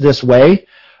eating this way.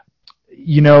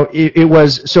 It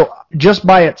was, so just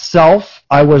by itself,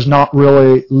 I was not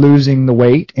really losing the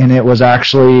weight, and it was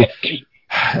actually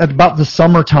at about the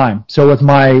summertime. So with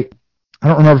I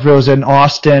don't remember if it was in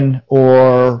Austin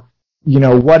or,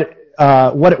 what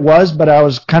it was, but I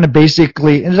was kind of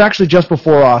basically, it was actually just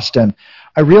before Austin.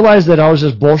 I realized that I was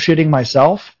just bullshitting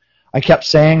myself. I kept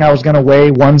saying I was going to weigh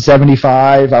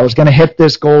 175. I was going to hit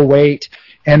this goal weight,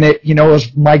 and it,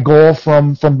 was my goal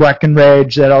from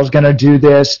Breckenridge that I was going to do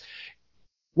this.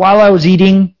 While I was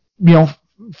eating,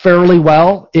 fairly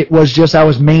well, it was just I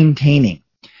was maintaining.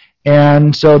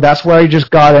 And so that's where I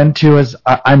just got into is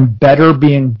I'm better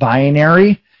being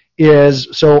binary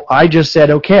so I just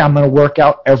said, okay, I'm going to work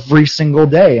out every single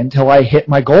day until I hit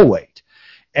my goal weight.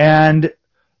 And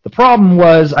the problem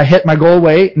was I hit my goal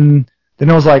weight, and then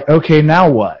it was like, okay, now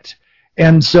what?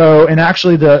 And so, and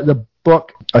actually the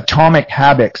book Atomic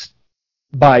Habits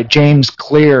by James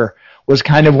Clear was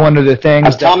kind of one of the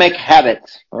things. Atomic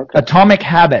Habits. Okay. Atomic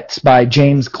Habits by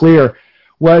James Clear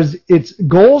was, its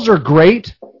goals are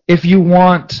great if you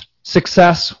want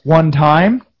success one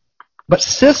time, but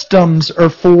systems are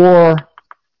for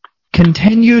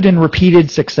continued and repeated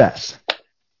success.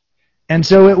 And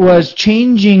so it was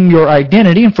changing your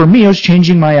identity, and for me it was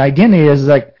changing my identity as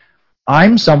like,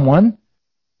 I'm someone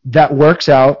that works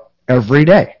out every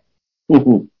day.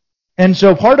 Mm-hmm. And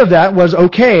so part of that was,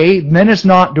 okay, then it's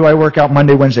not, do I work out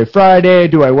Monday, Wednesday, Friday?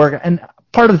 And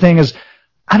part of the thing is,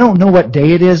 I don't know what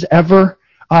day it is ever.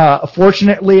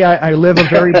 Fortunately, I live a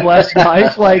very blessed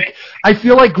life. Like, I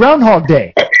feel like Groundhog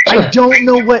Day. I don't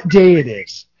know what day it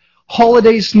is.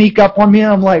 Holidays sneak up on me,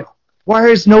 and I'm like, why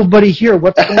is nobody here?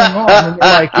 What's going on? And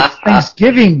they're like, it's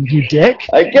Thanksgiving, you dick.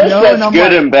 I guess that's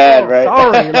good and bad, right?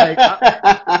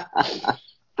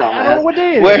 Sorry, I don't know what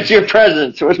day it is. Where's your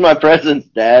presents? Where's my presents,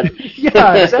 Dad?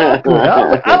 Yeah, exactly.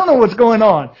 I don't know what's going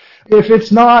on. If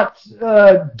it's not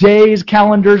days,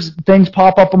 calendars, things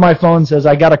pop up on my phone, says,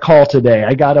 I got a call today.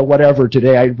 I got a whatever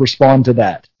today. I respond to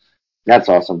that. That's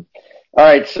awesome. All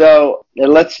right, so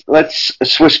let's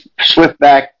swift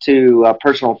back to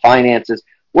personal finances.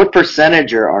 What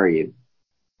percentager are you?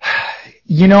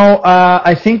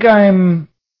 I think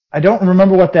I don't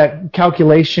remember what that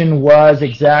calculation was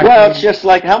exactly. Well, it's just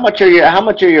like how much are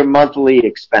your monthly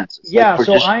expenses? Yeah, like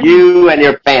so you and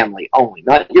your family only,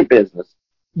 not your business.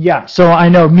 Yeah, so I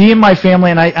know me and my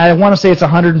family, and I want to say it's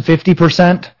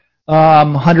 150%,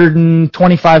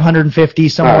 125, 150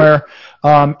 somewhere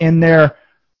in there.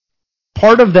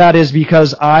 part of that is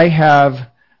because I have,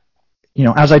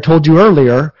 as I told you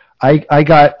earlier, I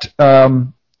got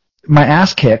my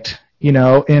ass kicked, in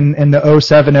the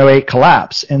 07-08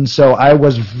 collapse. And so I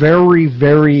was very,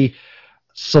 very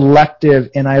selective,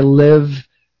 and I live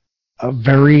a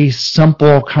very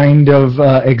simple kind of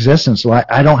existence. So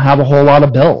I don't have a whole lot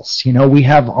of bills. We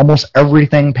have almost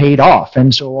everything paid off.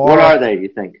 And so what are they, you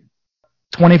think?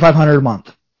 $2,500 a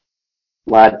month.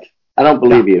 What? I don't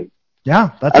believe you. Yeah,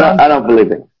 I don't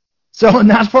believe it. So, and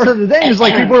that's part of the thing is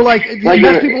like people are like I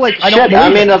don't believe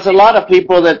it. There's a lot of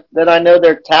people that I know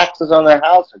their taxes on their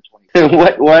house are 20.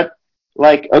 What?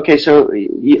 Like, okay, so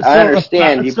I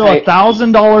understand. So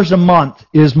 $1,000 a month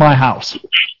is my house,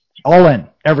 all in,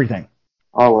 everything.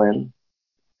 All in,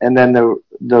 and then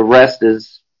the rest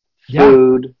is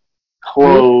food,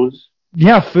 clothes.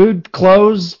 Yeah, food,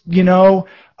 clothes. You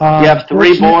have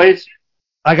 3 boys.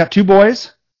 I got 2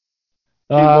 boys.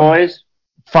 2 boys.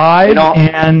 5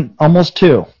 and almost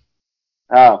 2.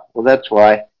 Oh, well, that's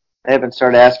why. I haven't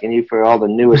started asking you for all the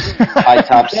newest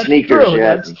high-top sneakers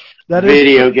yet.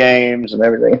 Video games and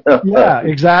everything. Yeah,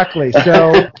 exactly.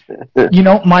 So,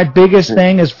 my biggest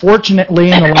thing is,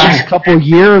 fortunately, in the last couple of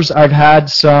years, I've had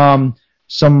some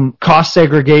cost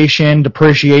segregation,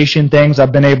 depreciation things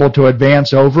I've been able to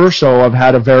advance over, so I've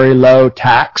had a very low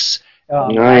tax.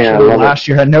 Last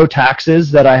year I had no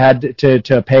taxes that I had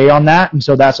to pay on that, and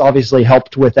so that's obviously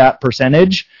helped with that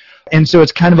percentage. And so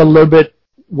it's kind of a little bit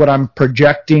what I'm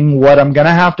projecting, what I'm going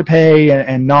to have to pay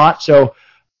and not. So,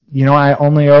 I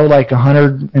only owe like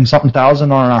 $100 and something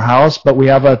thousand on our house, but we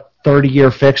have a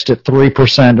 30-year fixed at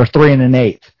 3% or 3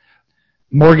 1/8.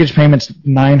 Mortgage payments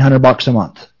 $900 a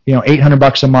month.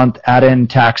 $800 a month. Add in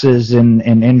taxes and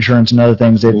insurance and other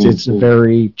things. It's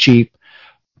very cheap.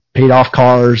 Paid off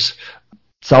cars.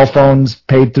 Cell phones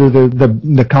paid through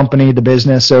the company, the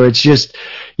business. So it's just,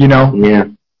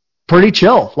 pretty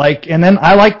chill. And then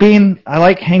I like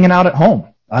hanging out at home.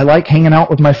 I like hanging out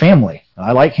with my family.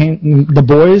 I like the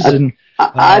boys.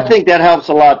 I think that helps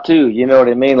a lot too. You know what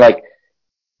I mean? Like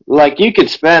you could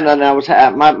spend, and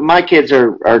my kids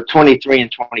are 23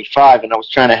 and 25, and I was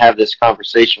trying to have this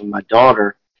conversation with my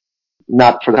daughter,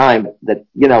 not for the time, that,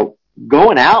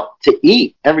 going out to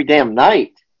eat every damn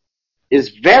night is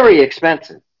very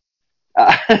expensive,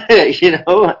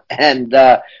 and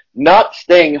not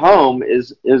staying home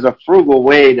is a frugal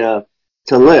way to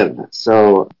live.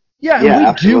 So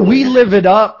we live it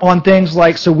up on things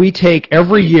like, so we take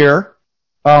every year.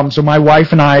 So my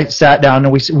wife and I sat down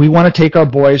and we want to take our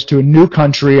boys to a new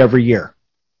country every year,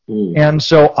 and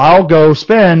so I'll go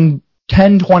spend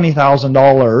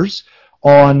 $10,000-$20,000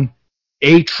 on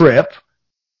a trip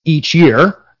each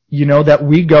year. That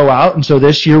we go out. And so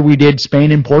this year we did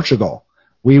Spain and Portugal.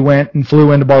 We went and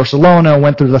flew into Barcelona,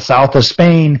 went through the south of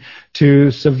Spain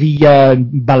to Sevilla,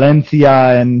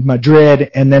 Valencia, and Madrid,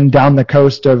 and then down the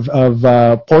coast of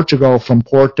Portugal from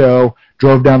Porto,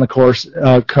 drove down the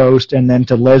coast, and then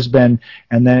to Lisbon,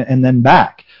 and then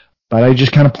back. But I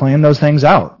just kind of planned those things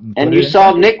out. And you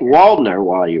saw Nick Waldner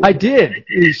while you were I did.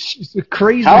 It's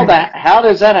crazy. How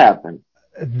does that happen?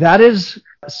 That is,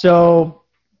 so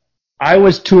I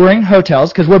was touring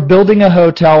hotels because we're building a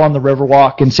hotel on the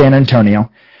Riverwalk in San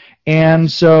Antonio.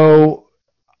 And so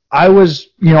I was,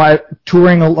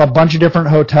 touring a bunch of different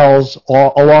hotels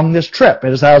all along this trip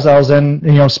as I was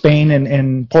in, Spain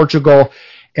and Portugal.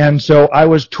 And so I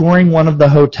was touring one of the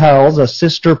hotels, a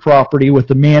sister property, with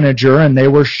the manager, and they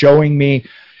were showing me,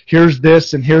 here's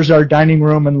this and here's our dining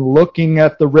room, and looking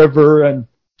at the river. And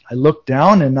I looked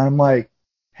down and I'm like,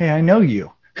 hey, I know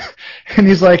you. And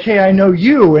he's like, hey, I know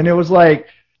you. And it was like,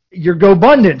 you're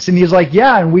GoBundance. And he's like,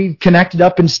 yeah. And we connected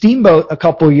up in Steamboat a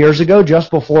couple of years ago, just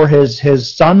before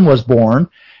his son was born.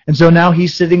 And so now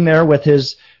he's sitting there with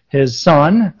his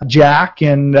son, Jack,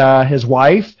 and his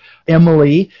wife,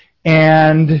 Emily.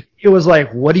 And it was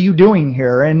like, what are you doing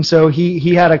here? And so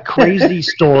he had a crazy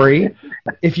story.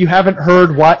 If you haven't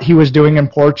heard what he was doing in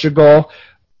Portugal,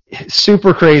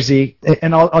 super crazy,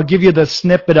 and I'll give you the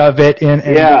snippet of it.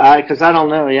 Because I don't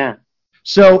know. Yeah.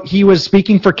 So he was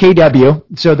speaking for KW.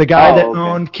 So the guy that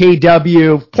owned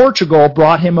KW Portugal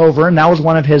brought him over, and that was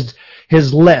one of his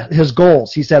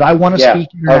goals. He said, "I want to speak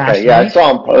internationally." Okay. Yeah, I saw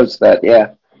him post that.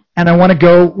 Yeah. And I want to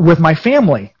go with my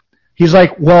family. He's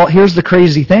like, well, here's the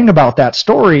crazy thing about that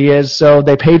story is, so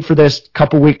they paid for this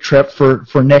couple-week trip for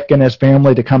Nick and his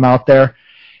family to come out there,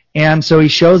 and so he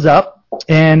shows up.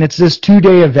 And it's this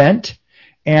 2-day event,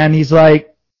 and he's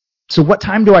like, so what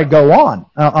time do I go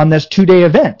on this 2-day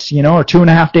event, or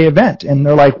 2.5-day event? And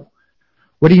they're like,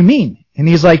 what do you mean? And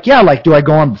he's like, yeah, like, do I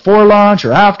go on before lunch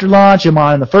or after lunch? Am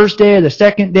I on the first day or the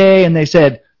second day? And they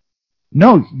said,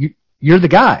 no, you're the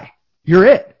guy. You're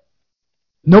it.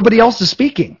 Nobody else is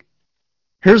speaking.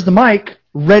 Here's the mic,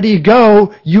 ready to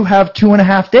go. You have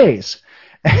 2.5 days.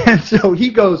 And so he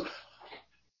goes,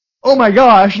 oh my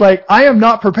gosh, like, I am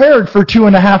not prepared for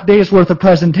 2.5 days worth of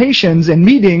presentations and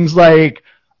meetings, like,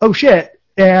 oh shit.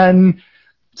 And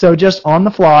so just on the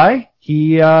fly,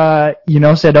 he,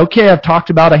 said, okay, I've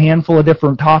talked about a handful of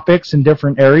different topics in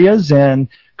different areas and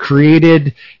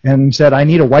created and said, I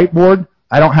need a whiteboard.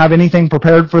 I don't have anything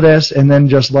prepared for this. And then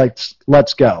just like,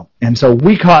 let's go. And so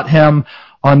we caught him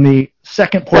on the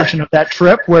second portion of that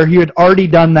trip where he had already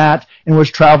done that and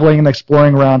was traveling and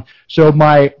exploring around. So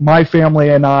my family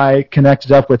and I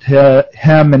connected up with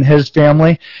him and his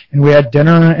family, and we had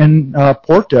dinner in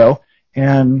Porto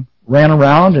and ran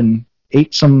around and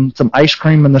ate some ice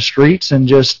cream in the streets and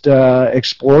just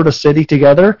explored a city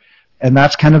together. And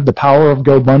that's kind of the power of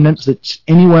GoBundance. It's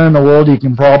anywhere in the world you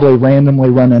can probably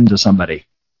randomly run into somebody.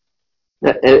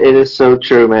 It is so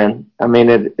true, man. I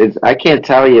mean, I can't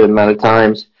tell you the amount of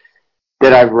times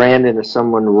that I've ran into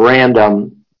someone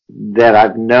random that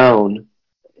I've known,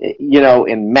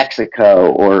 in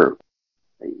Mexico or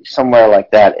somewhere like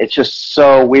that. It's just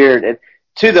so weird.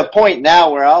 To the point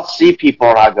now where I'll see people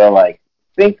and I'll go like,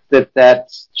 think that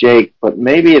that's Jake, but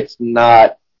maybe it's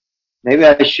not. Maybe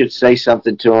I should say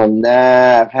something to him.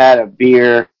 Nah, I've had a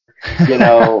beer.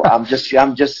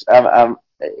 It's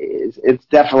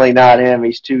definitely not him.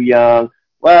 He's too young.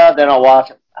 Well, then I'll watch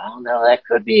him. Oh no, that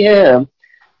could be him.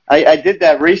 I did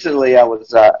that recently.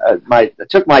 I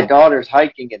took my daughters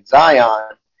hiking in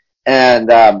Zion,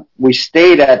 and we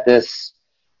stayed at this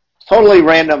totally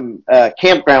random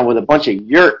campground with a bunch of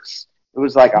yurts. It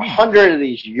was like 100 of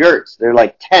these yurts. They're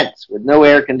like tents with no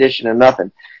air conditioning,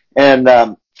 nothing. And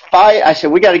I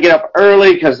said, we got to get up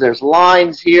early because there's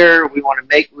lines here. We're going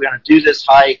to do this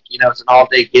hike. It's an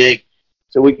all-day gig.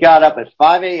 So we got up at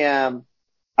 5 a.m.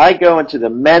 I go into the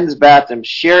men's bathroom,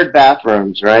 shared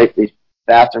bathrooms, right? These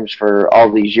bathrooms for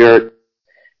all these yurts.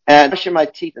 And I'm brushing my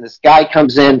teeth, and this guy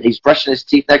comes in. He's brushing his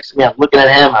teeth next to me. I'm looking at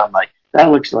him. I'm like,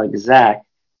 that looks like Zach.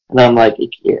 And I'm like,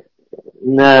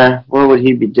 nah, what would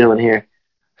he be doing here?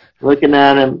 Looking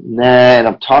at him, nah, and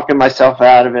I'm talking myself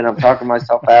out of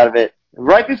it. And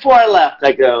right before I left,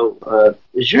 I go,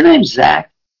 is your name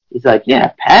Zach? He's like,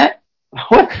 yeah, Pat?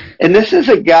 What? And this is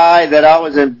a guy that I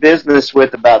was in business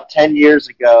with about 10 years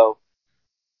ago.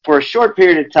 For a short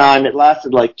period of time, it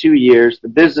lasted like 2 years. The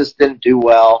business didn't do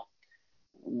well.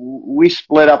 We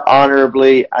split up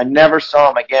honorably. I never saw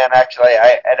him again, actually.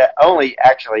 I had only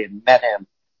actually met him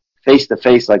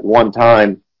face-to-face like one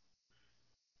time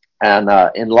and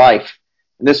in life.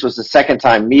 And this was the second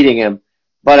time meeting him.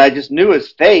 But I just knew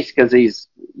his face because he's,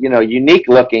 unique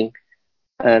looking.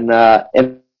 And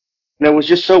it was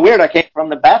just so weird. I came from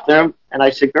the bathroom, and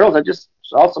I said, girls, I just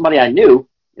saw somebody I knew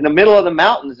in the middle of the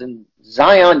mountains in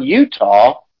Zion,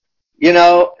 Utah,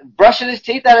 brushing his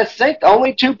teeth at a sink.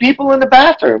 Only 2 people in the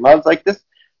bathroom. I was like, this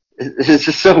is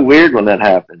just so weird when that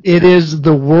happens.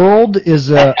 The world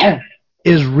is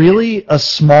really a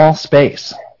small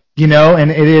space,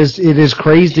 and it is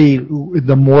crazy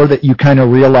the more that you kind of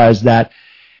realize that.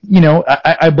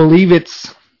 I believe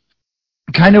it's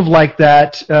kind of like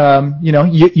that,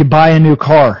 you buy a new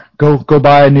car, go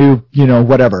buy a new,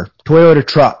 whatever, Toyota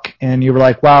truck, and you were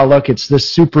like, wow, look, it's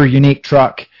this super unique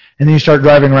truck. And then you start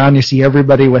driving around, you see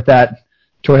everybody with that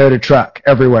Toyota truck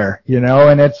everywhere,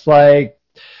 and it's like,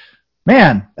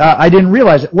 man, I didn't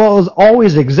realize it. Well, it's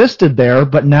always existed there,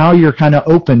 but now you're kind of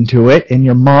open to it, and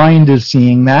your mind is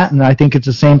seeing that, and I think it's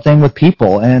the same thing with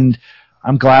people. And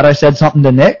I'm glad I said something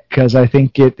to Nick, because I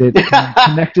think it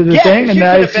connected the thing. And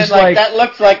that is just like, that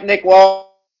looks like Nick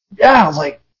Wall. Yeah, I was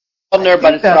like, but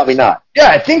it's probably not. Yeah,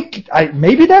 I think I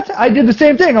did the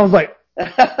same thing. I was like,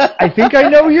 I think I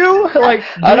know you. Like,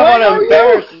 I don't want to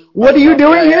embarrass you. What are you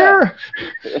doing here?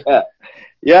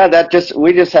 Yeah,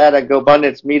 we just had a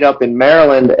GoBundance meetup in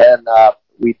Maryland, and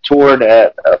we toured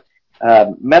a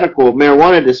medical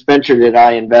marijuana dispensary that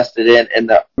I invested in, and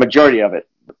the majority of it,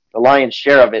 the lion's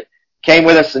share of it, came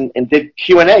with us and did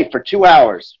Q&A for 2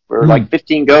 hours for like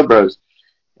 15 GoBros.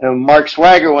 And Mark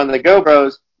Swagger, one of the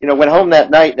GoBros, went home that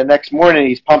night. The next morning,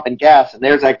 he's pumping gas, and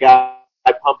there's that guy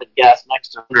pumping gas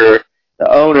next to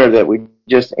the owner that we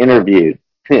just interviewed.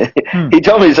 He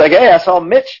told me, he's like, hey, I saw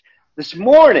Mitch this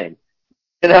morning.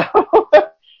 I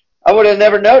would have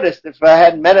never noticed if I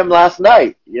hadn't met him last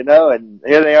night, and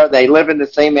here they are. They live in the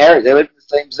same area. They live in the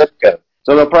same zip code.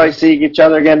 So they'll probably see each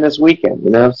other again this weekend,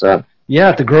 so. Yeah,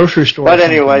 at the grocery store. But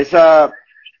anyways,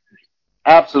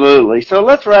 absolutely. So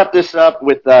let's wrap this up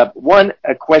with a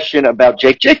question about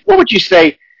Jake. Jake, what would you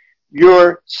say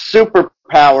your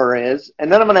superpower is?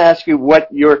 And then I'm going to ask you what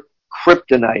your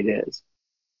kryptonite is.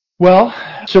 Well,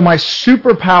 so my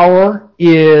superpower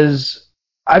is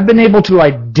I've been able to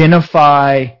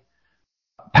identify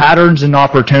patterns and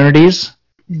opportunities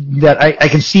that I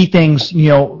can see things,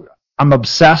 I'm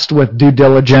obsessed with due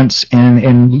diligence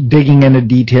and digging into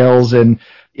details, and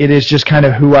it is just kind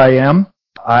of who I am.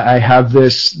 I have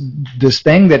this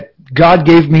thing that God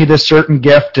gave me this certain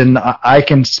gift, and I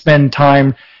can spend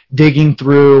time digging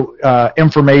through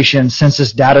information,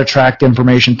 census data tract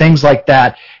information, things like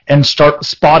that, and start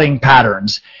spotting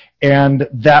patterns. And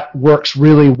that works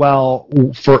really well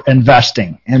for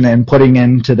investing and then putting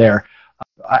into there.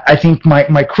 I think my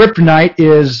kryptonite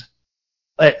is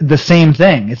the same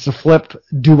thing. It's the flip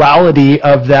duality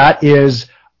of that is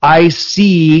I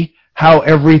see how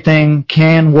everything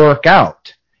can work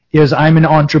out. Is I'm an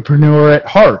entrepreneur at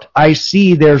heart. I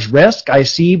see there's risk,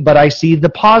 but I see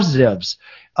the positives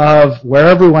of where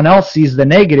everyone else sees the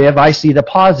negative, I see the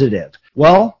positive.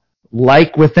 Well,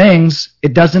 like with things,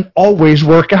 it doesn't always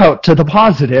work out to the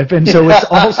positive, and so it's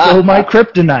also my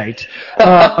kryptonite.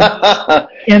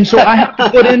 And so I have to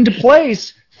put into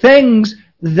place things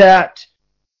that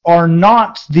are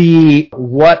not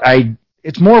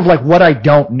it's more of like what I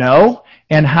don't know,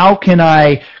 and how can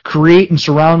I create and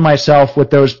surround myself with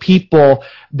those people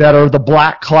that are the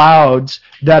black clouds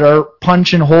that are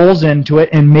punching holes into it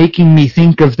and making me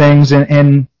think of things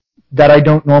and that I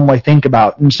don't normally think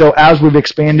about. And so as we've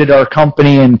expanded our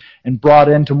company and brought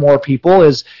into more people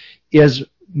is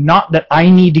not that I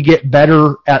need to get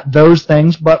better at those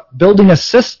things, but building a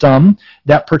system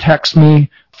that protects me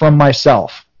from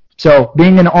myself. So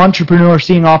being an entrepreneur,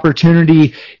 seeing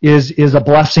opportunity is a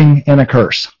blessing and a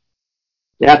curse.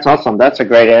 Yeah, that's awesome. That's a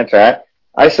great answer.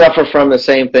 I suffer from the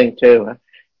same thing too. And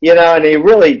you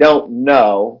really don't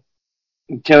know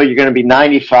until you're going to be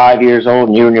 95 years old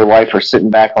and you and your wife are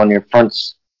sitting back on your front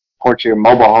porch of your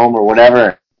mobile home or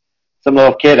whatever. Some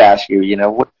little kid asks you,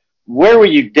 where were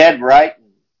you dead right?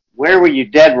 Where were you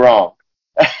dead wrong?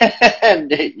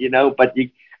 And,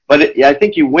 I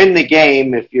think you win the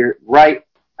game if you're right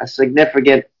a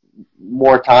significant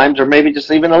more times, or maybe just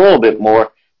even a little bit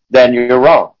more than you're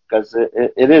wrong, because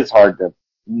it is hard to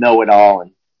know it all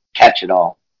and catch it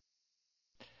all.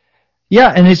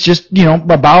 Yeah, and it's just,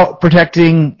 about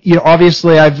protecting,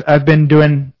 obviously I've been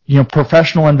doing,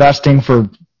 professional investing for,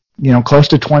 close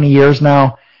to 20 years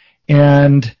now,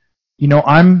 and,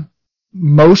 I'm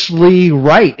mostly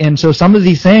right. And so some of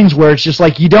these things where it's just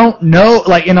like, you don't know,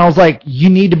 and I was like, you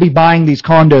need to be buying these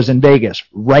condos in Vegas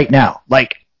right now.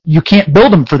 You can't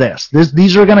build them for this.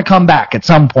 These are going to come back at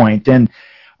some point, and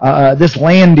this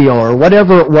land deal or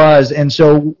whatever it was. And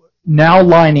so now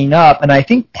lining up, and I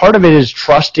think part of it is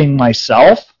trusting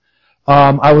myself.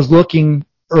 I was looking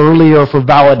earlier for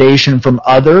validation from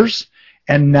others,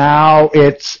 and now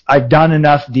I've done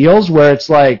enough deals where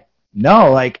it's like,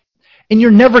 no, and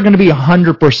you're never going to be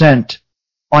 100%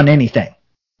 on anything.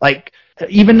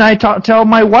 Even I tell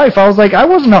my wife, I was like, I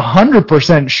wasn't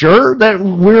 100% sure that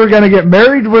we were going to get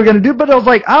married, but I was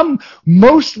like, I'm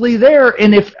mostly there.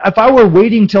 And if I were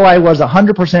waiting till I was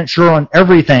 100% sure on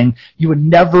everything, you would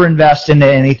never invest into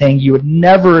anything. You would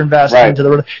never invest into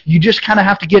the, you just kind of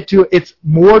have to get to, it's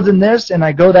more than this, and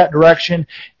I go that direction,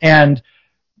 and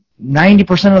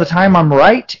 90% of the time I'm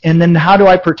right. And then how do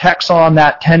I protect on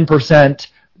that 10%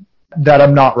 that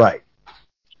I'm not right?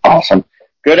 Awesome.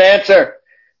 Good answer.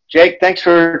 Jake, thanks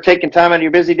for taking time out of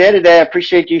your busy day today. I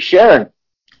appreciate you sharing.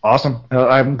 Awesome.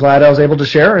 I'm glad I was able to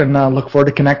share, and look forward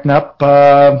to connecting up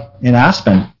in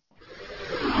Aspen.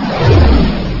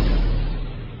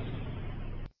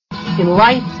 In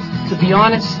life, to be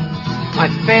honest,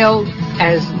 I've failed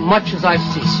as much as I've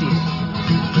succeeded.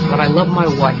 But I love my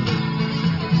wife.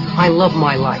 I love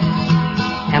my life.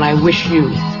 And I wish you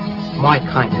my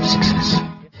kind of success.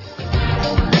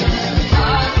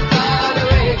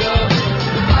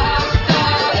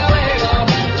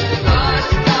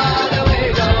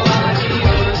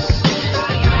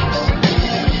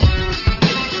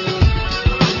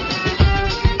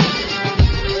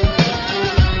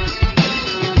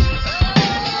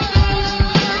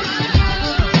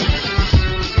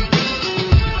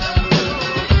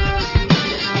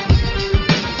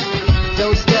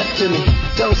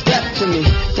 Don't step to me,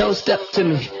 don't step to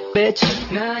me, bitch.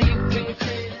 Now you